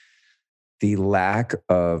in, the lack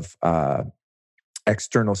of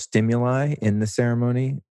external stimuli in the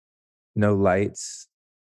ceremony, no lights,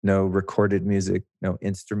 no recorded music, no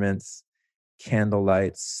instruments,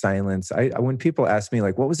 candlelight, silence. When people ask me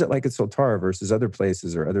like, what was it like at Soltara versus other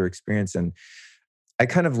places or other experience, and I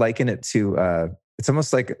kind of liken it to it's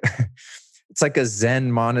almost like it's like a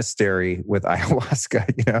Zen monastery with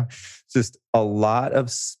ayahuasca, just a lot of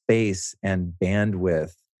space and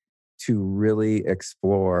bandwidth to really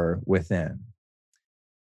explore within.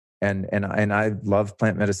 And I love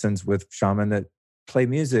plant medicines with shaman that play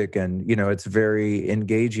music, and it's very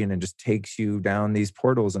engaging and just takes you down these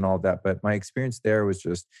portals and all that. But my experience there was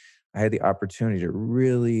just I had the opportunity to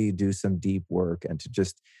really do some deep work and to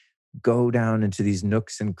just go down into these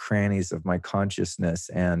nooks and crannies of my consciousness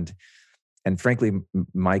and frankly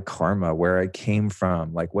my karma, where I came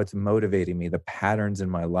from, like what's motivating me, the patterns in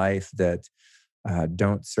my life that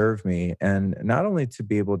don't serve me, and not only to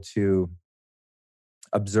be able to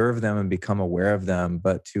observe them and become aware of them,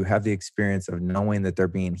 but to have the experience of knowing that they're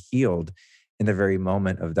being healed in the very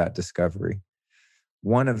moment of that discovery.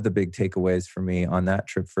 One of the big takeaways for me on that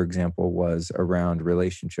trip, for example, was around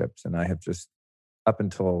relationships. And I have just, up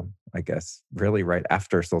until, I guess, really right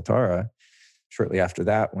after Soltara, shortly after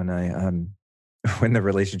that, when when the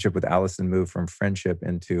relationship with Allison moved from friendship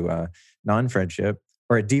into non-friendship,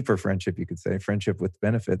 or a deeper friendship, you could say, friendship with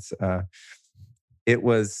benefits, it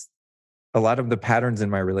was a lot of the patterns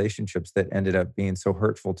in my relationships that ended up being so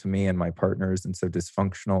hurtful to me and my partners and so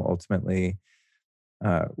dysfunctional ultimately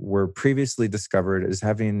were previously discovered as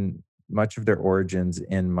having much of their origins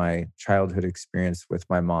in my childhood experience with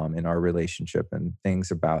my mom in our relationship, and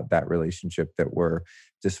things about that relationship that were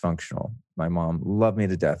dysfunctional. My mom loved me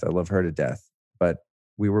to death. I love her to death. But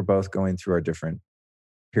we were both going through our different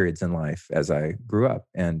periods in life as I grew up.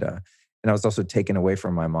 And I was also taken away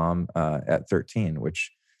from my mom at 13,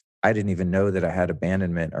 which I didn't even know that I had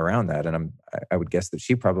abandonment around that. And I would guess that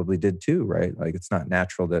she probably did too, right? Like it's not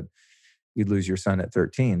natural that you'd lose your son at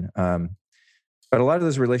 13. But a lot of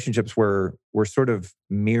those relationships were sort of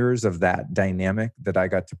mirrors of that dynamic that I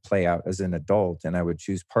got to play out as an adult. And I would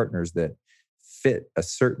choose partners that fit a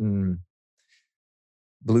certain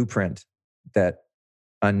blueprint that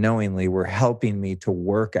unknowingly were helping me to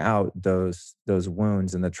work out those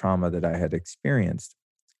wounds and the trauma that I had experienced.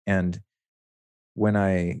 And when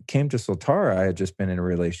I came to Soltara, I had just been in a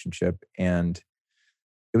relationship, and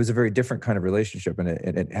it was a very different kind of relationship, and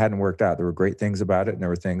it hadn't worked out. There were great things about it, and there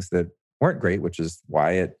were things that weren't great, which is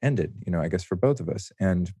why it ended, I guess for both of us.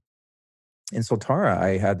 And in Soltara,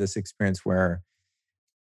 I had this experience where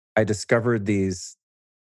I discovered these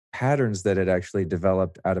patterns that had actually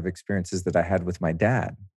developed out of experiences that I had with my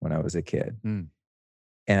dad when I was a kid. Mm.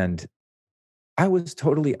 And I was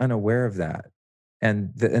totally unaware of that.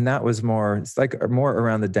 And that was more, it's like more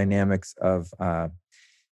around the dynamics of,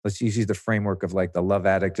 let's use the framework of like the love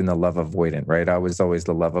addict and the love avoidant, right? I was always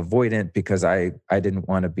the love avoidant because I didn't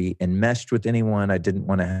want to be enmeshed with anyone. I didn't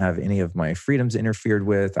want to have any of my freedoms interfered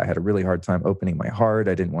with. I had a really hard time opening my heart.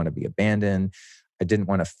 I didn't want to be abandoned. I didn't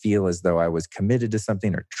want to feel as though I was committed to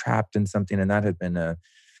something or trapped in something. And that had been a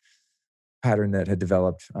pattern that had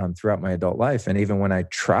developed throughout my adult life. And even when I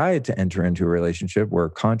tried to enter into a relationship where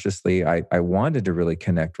consciously I wanted to really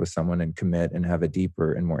connect with someone and commit and have a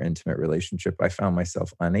deeper and more intimate relationship, I found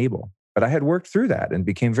myself unable. But I had worked through that and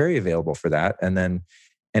became very available for that. And then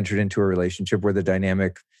entered into a relationship where the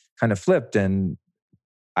dynamic kind of flipped. And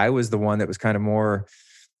I was the one that was kind of more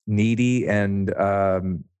needy and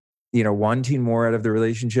wanting more out of the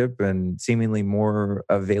relationship and seemingly more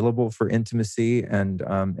available for intimacy, and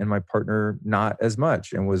my partner not as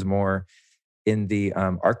much, and was more in the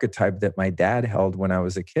archetype that my dad held when I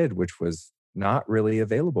was a kid, which was not really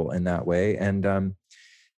available in that way, and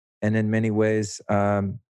in many ways,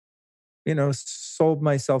 sold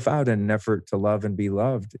myself out in an effort to love and be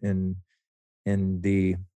loved in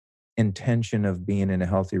the intention of being in a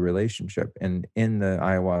healthy relationship. And in the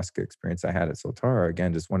ayahuasca experience I had at Soltara,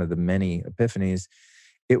 again, just one of the many epiphanies,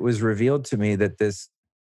 it was revealed to me that this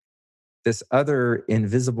other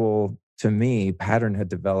invisible to me pattern had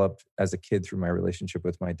developed as a kid through my relationship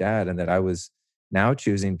with my dad, and that I was now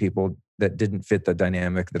choosing people that didn't fit the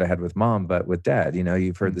dynamic that I had with mom, but with dad.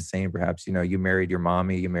 You've heard the saying, perhaps, you married your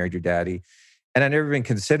mommy, you married your daddy. And I never even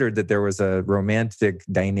considered that there was a romantic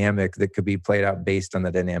dynamic that could be played out based on the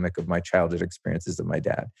dynamic of my childhood experiences of my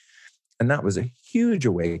dad. And that was a huge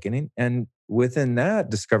awakening. And within that,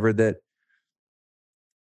 discovered that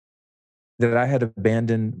I had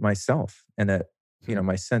abandoned myself, and that,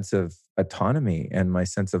 my sense of autonomy and my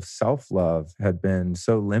sense of self-love had been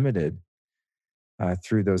so limited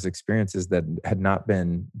through those experiences that had not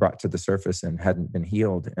been brought to the surface and hadn't been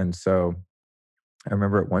healed. And so I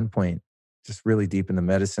remember at one point, just really deep in the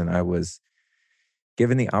medicine, I was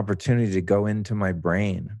given the opportunity to go into my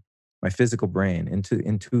brain, my physical brain,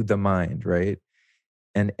 into the mind, right?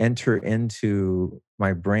 And enter into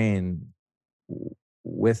my brain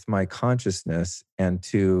with my consciousness, and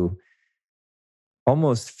to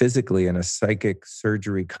almost physically, in a psychic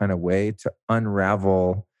surgery kind of way, to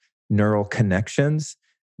unravel neural connections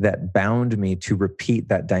that bound me to repeat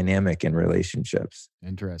that dynamic in relationships.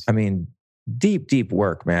 Interesting. I mean, deep, deep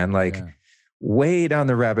work, man. Like, Yeah. way down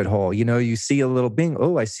the rabbit hole. You see a little bing,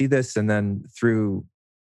 oh, I see this. And then through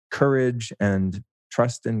courage and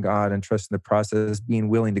trust in God and trust in the process, being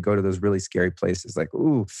willing to go to those really scary places, like,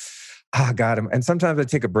 ooh, God. And sometimes I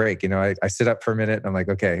take a break. I sit up for a minute and I'm like,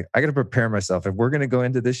 okay, I got to prepare myself. If we're going to go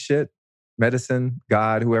into this shit, medicine,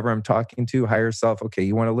 God, whoever I'm talking to, higher self, okay,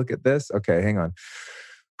 you want to look at this? Okay, hang on.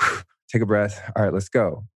 Take a breath. All right, let's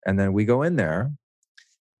go. And then we go in there.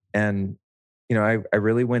 And, I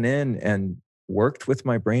really went in and worked with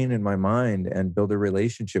my brain and my mind and build a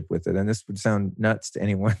relationship with it. And this would sound nuts to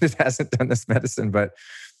anyone that hasn't done this medicine, but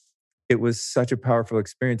it was such a powerful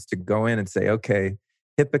experience to go in and say, okay,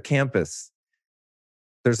 hippocampus,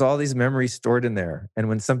 there's all these memories stored in there. And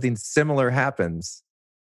when something similar happens,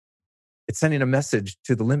 it's sending a message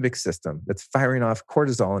to the limbic system that's firing off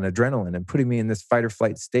cortisol and adrenaline and putting me in this fight or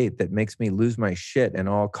flight state that makes me lose my shit and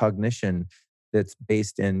all cognition that's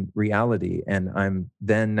based in reality. And I'm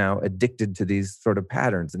then now addicted to these sort of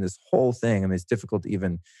patterns and this whole thing. I mean, it's difficult to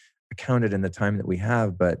even account it in the time that we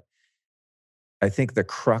have, but I think the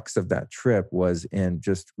crux of that trip was in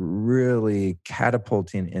just really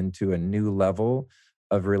catapulting into a new level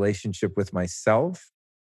of relationship with myself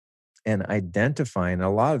and identifying. A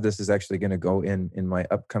lot of this is actually going to go in my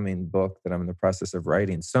upcoming book that I'm in the process of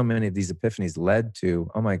writing. So many of these epiphanies led to,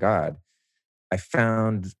 oh my God, I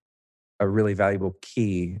found a really valuable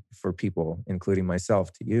key for people, including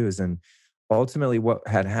myself, to use. And ultimately, what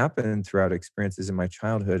had happened throughout experiences in my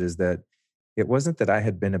childhood is that it wasn't that I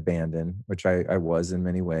had been abandoned, which I was in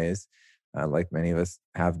many ways, like many of us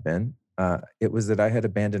have been. it was that I had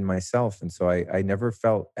abandoned myself. And so I never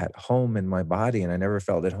felt at home in my body, and I never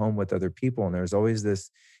felt at home with other people. And there's always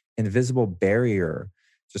this invisible barrier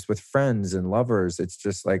just with friends and lovers. It's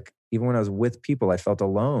just like, even when I was with people, I felt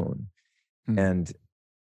alone. Hmm. And,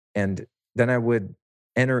 and then I would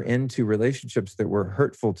enter into relationships that were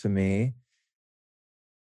hurtful to me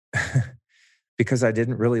because I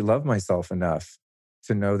didn't really love myself enough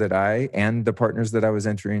to know that I and the partners that I was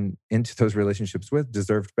entering into those relationships with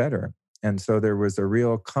deserved better. And so there was a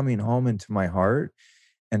real coming home into my heart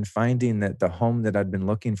and finding that the home that I'd been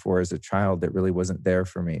looking for as a child, that really wasn't there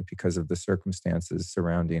for me because of the circumstances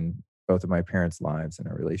surrounding both of my parents' lives and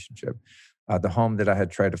our relationship. The home that I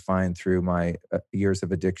had tried to find through my years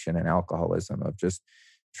of addiction and alcoholism, of just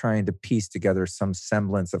trying to piece together some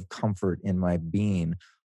semblance of comfort in my being.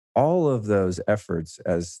 All of those efforts,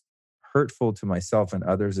 as hurtful to myself and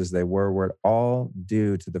others as they were all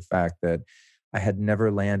due to the fact that I had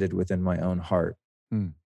never landed within my own heart. Hmm.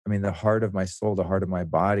 I mean, the heart of my soul, the heart of my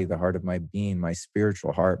body, the heart of my being, my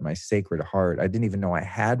spiritual heart, my sacred heart. I didn't even know I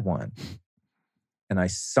had one. And I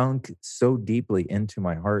sunk so deeply into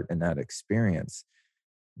my heart in that experience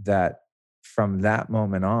that from that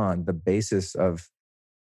moment on, the basis of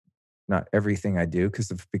not everything I do, because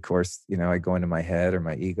of course, I go into my head or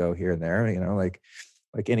my ego here and there,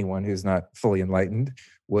 like anyone who's not fully enlightened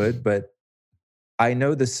would, but I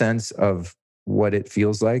know the sense of what it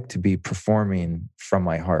feels like to be performing from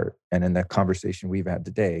my heart. And in the conversation we've had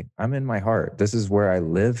today, I'm in my heart. This is where I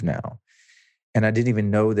live now. And I didn't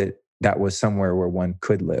even know that that was somewhere where one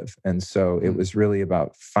could live. And so it was really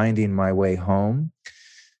about finding my way home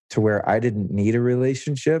to where I didn't need a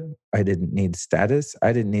relationship. I didn't need status.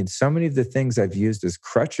 I didn't need so many of the things I've used as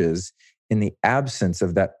crutches in the absence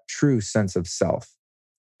of that true sense of self.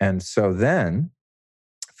 And so then,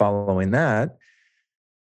 following that,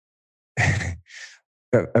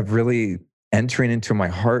 of really entering into my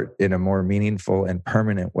heart in a more meaningful and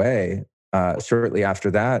permanent way. Shortly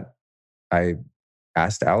after that, I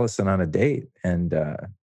asked Allison on a date, and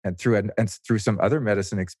through some other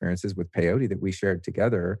medicine experiences with peyote that we shared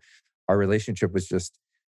together, our relationship was just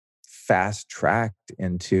fast tracked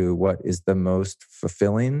into what is the most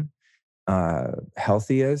fulfilling,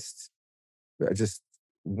 healthiest, just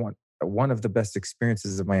one of the best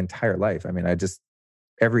experiences of my entire life. I mean,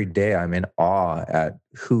 every day I'm in awe at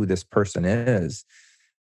who this person is.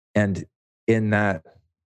 And in that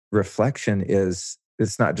reflection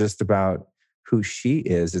it's not just about who she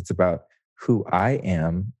is, it's about who I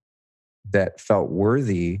am, that felt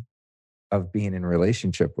worthy of being in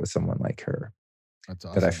relationship with someone like her. That's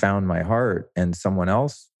awesome. That I found my heart and someone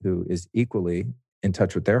else who is equally in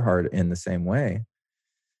touch with their heart in the same way,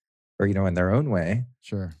 or, in their own way.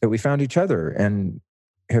 Sure. That we found each other and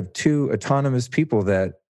have two autonomous people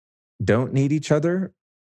that don't need each other,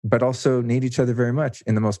 but also need each other very much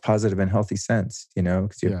in the most positive and healthy sense,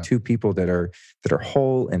 because you have two people that are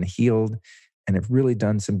whole and healed and have really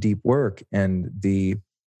done some deep work. And the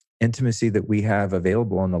intimacy that we have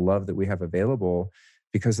available and the love that we have available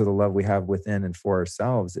because of the love we have within and for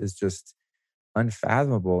ourselves is just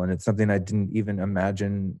unfathomable. And it's something I didn't even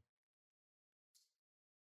imagine.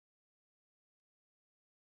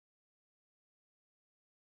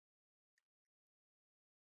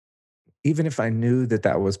 Even if I knew that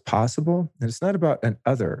that was possible, and it's not about an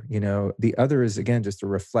other, the other is, again, just a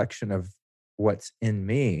reflection of what's in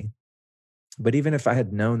me. But even if I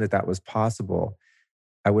had known that that was possible,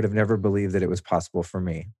 I would have never believed that it was possible for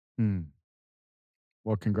me. Hmm.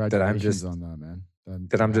 Well, That congratulations on that, man.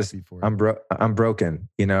 I'm happy for you. I'm broken.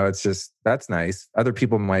 It's just, that's nice. Other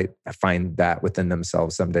people might find that within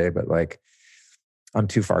themselves someday, but like, I'm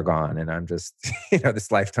too far gone, and I'm just,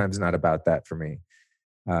 this lifetime's not about that for me.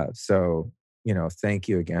 So, thank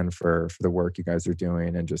you again for the work you guys are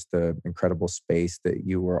doing, and just the incredible space that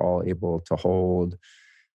you were all able to hold,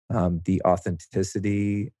 the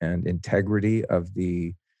authenticity and integrity of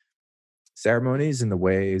the ceremonies and the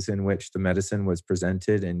ways in which the medicine was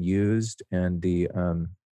presented and used, and the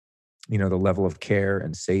level of care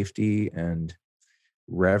and safety and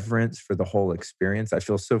reverence for the whole experience. I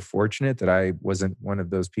feel so fortunate that I wasn't one of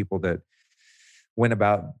those people that went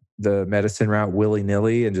about the medicine route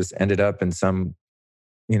willy-nilly and just ended up in some,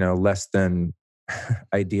 less than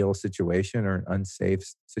ideal situation or an unsafe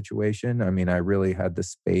situation. I mean, I really had the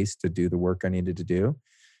space to do the work I needed to do.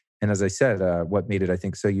 And as I said, what made it, I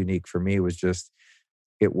think, so unique for me was just,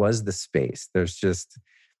 it was the space.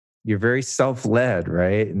 You're very self-led,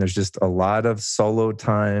 right? And there's just a lot of solo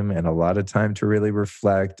time and a lot of time to really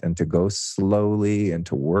reflect and to go slowly and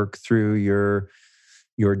to work through your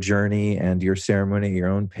your journey and your ceremony at your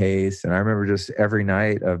own pace. And I remember just every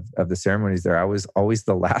night of the ceremonies there, I was always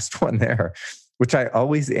the last one there, which I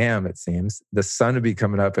always am, it seems. The sun would be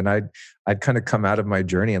coming up and I'd kind of come out of my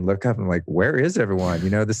journey and look up and like, where is everyone?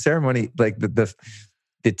 The ceremony, like the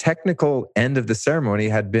technical end of the ceremony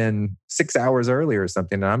had been 6 hours earlier or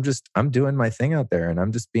something. And I'm doing my thing out there and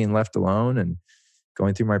I'm just being left alone and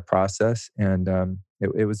going through my process. And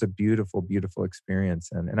it was a beautiful, beautiful experience.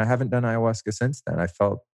 And I haven't done ayahuasca since then. I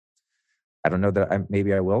don't know that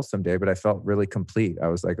maybe I will someday, but I felt really complete. I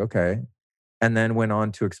was like, okay. And then went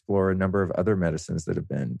on to explore a number of other medicines that have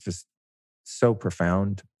been just so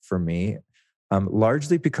profound for me,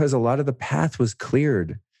 largely because a lot of the path was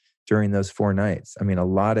cleared during those 4 nights. I mean, a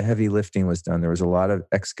lot of heavy lifting was done. There was a lot of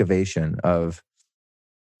excavation of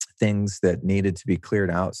things that needed to be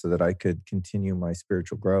cleared out so that I could continue my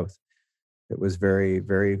spiritual growth. It was very,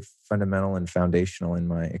 very fundamental and foundational in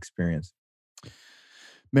my experience.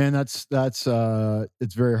 Man, that's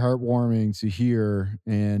it's very heartwarming to hear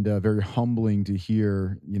and very humbling to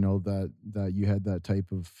hear, that you had that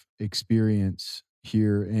type of experience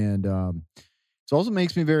here. And it also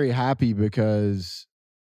makes me very happy because,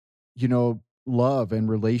 love and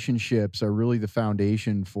relationships are really the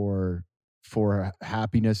foundation for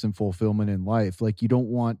happiness and fulfillment in life. Like, you don't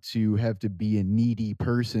want to have to be a needy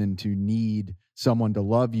person to need someone to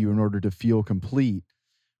love you in order to feel complete.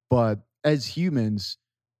 But as humans,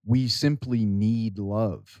 we simply need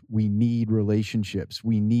love. We need relationships.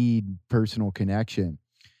 We need personal connection.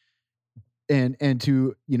 And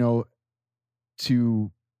to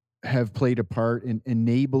have played a part in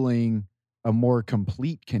enabling a more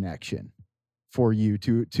complete connection for you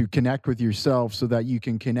to connect with yourself so that you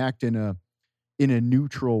can connect in a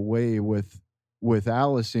neutral way with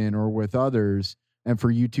Allison or with others, and for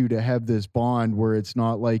you two to have this bond where it's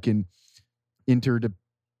not like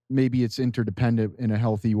maybe it's interdependent in a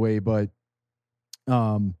healthy way, but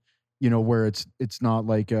where it's not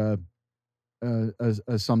like a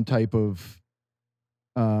some type of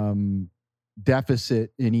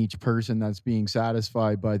deficit in each person that's being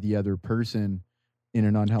satisfied by the other person in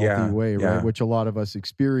an unhealthy way, right? Which a lot of us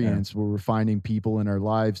experience, where we're finding people in our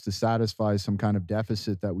lives to satisfy some kind of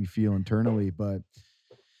deficit that we feel internally. But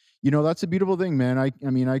that's a beautiful thing, man. I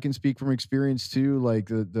mean, I can speak from experience too. Like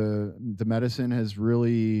the medicine has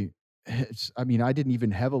really, I didn't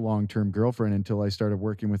even have a long-term girlfriend until I started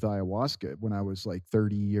working with ayahuasca when I was like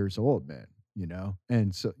 30 years old, man,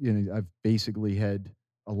 And so, I've basically had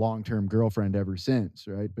a long-term girlfriend ever since,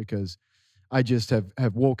 right? Because I just have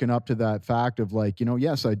woken up to that fact of like,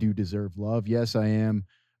 yes, I do deserve love. Yes, I am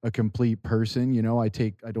a complete person.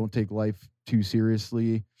 I don't take life too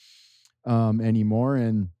seriously anymore.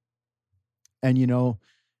 And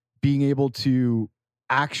being able to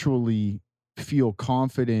actually feel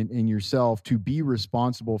confident in yourself to be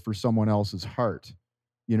responsible for someone else's heart,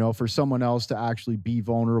 for someone else to actually be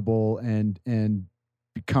vulnerable and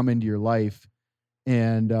come into your life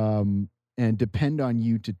and depend on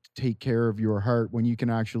you to take care of your heart, when you can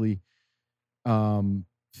actually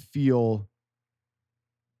feel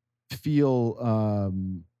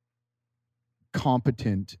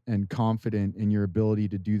competent and confident in your ability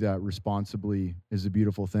to do that responsibly, is a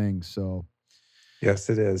beautiful thing. So yes,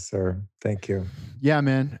 it is, sir. Thank you. Yeah,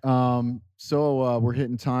 man. So we're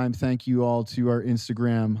hitting time. Thank you all to our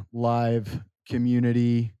Instagram live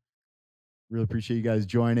community. Really appreciate you guys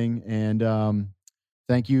joining. And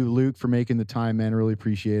thank you, Luke, for making the time, man. Really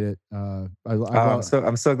appreciate it. I'm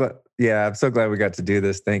so glad. Yeah, I'm so glad we got to do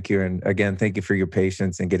this. Thank you. And again, thank you for your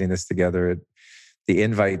patience in getting this together. The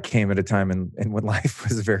invite came at a time and when life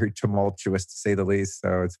was very tumultuous, to say the least.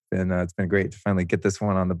 So it's been great to finally get this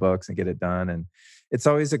one on the books and get it done. And it's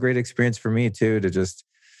always a great experience for me too, to just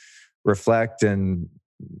reflect and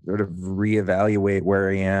sort of reevaluate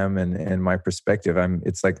where I am and my perspective.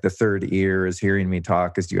 It's like the third ear is hearing me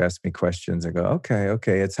talk as you ask me questions and go,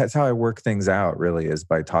 okay. That's how I work things out, really, is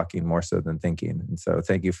by talking more so than thinking. And so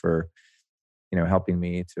thank you for, helping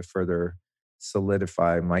me to further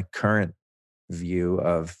solidify my current view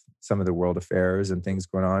of some of the world affairs and things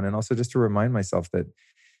going on. And also just to remind myself that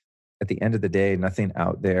at the end of the day, nothing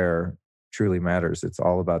out there truly matters. It's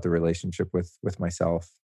all about the relationship with myself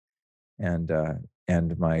and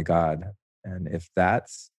my God. And if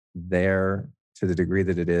that's there to the degree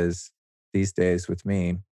that it is these days with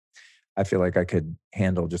me, I feel like I could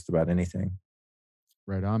handle just about anything.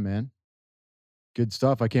 Right on, man. Good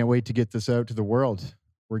stuff. I can't wait to get this out to the world.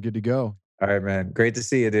 We're good to go. All right, man. Great to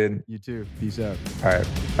see you, dude. You too. Peace out. All right.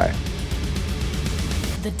 Bye.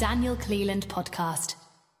 The Daniel Cleland Podcast.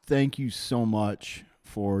 Thank you so much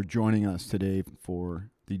for joining us today for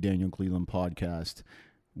the Daniel Cleland Podcast.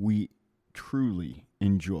 We truly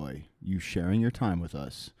enjoy you sharing your time with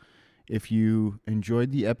us. If you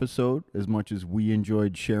enjoyed the episode as much as we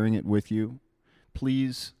enjoyed sharing it with you,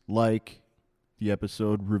 please like the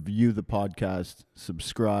episode, review the podcast,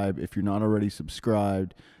 subscribe. If you're not already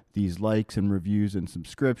subscribed, these likes and reviews and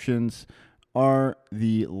subscriptions are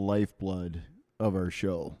the lifeblood of our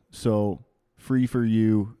show. So free for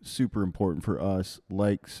you, super important for us.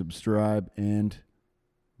 Like, subscribe, and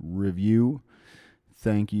review.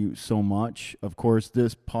 Thank you so much. Of course,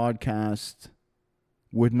 this podcast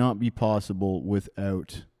would not be possible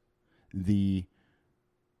without the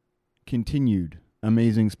continued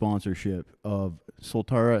amazing sponsorship of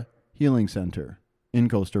Soltara Healing Center in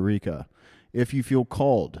Costa Rica. If you feel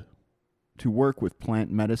called to work with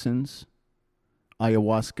plant medicines,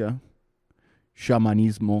 ayahuasca,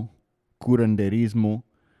 shamanismo, curanderismo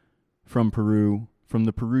from Peru, from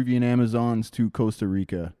the Peruvian Amazons to Costa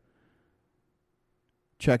Rica,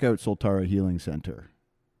 check out Soltara Healing Center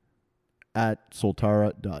at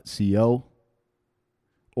soltara.co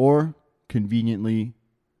or conveniently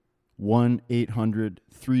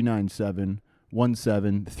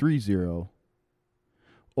 1-800-397-1730,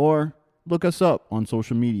 or look us up on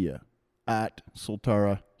social media at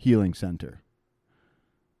Soltara Healing Center.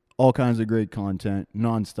 All kinds of great content,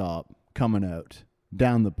 nonstop, coming out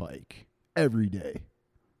down the pike every day,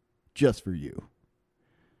 just for you.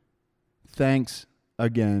 Thanks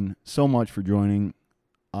again so much for joining.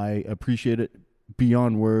 I appreciate it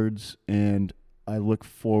beyond words, and I look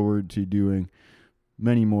forward to doing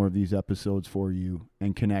many more of these episodes for you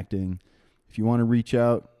and connecting. If you want to reach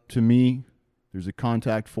out to me, there's a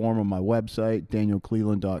contact form on my website,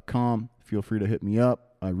 danielcleland.com. Feel free to hit me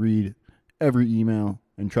up. I read every email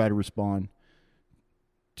and try to respond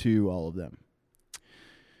to all of them.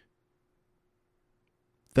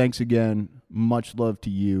 Thanks again. Much love to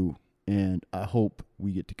you, and I hope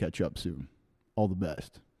we get to catch up soon. All the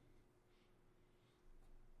best.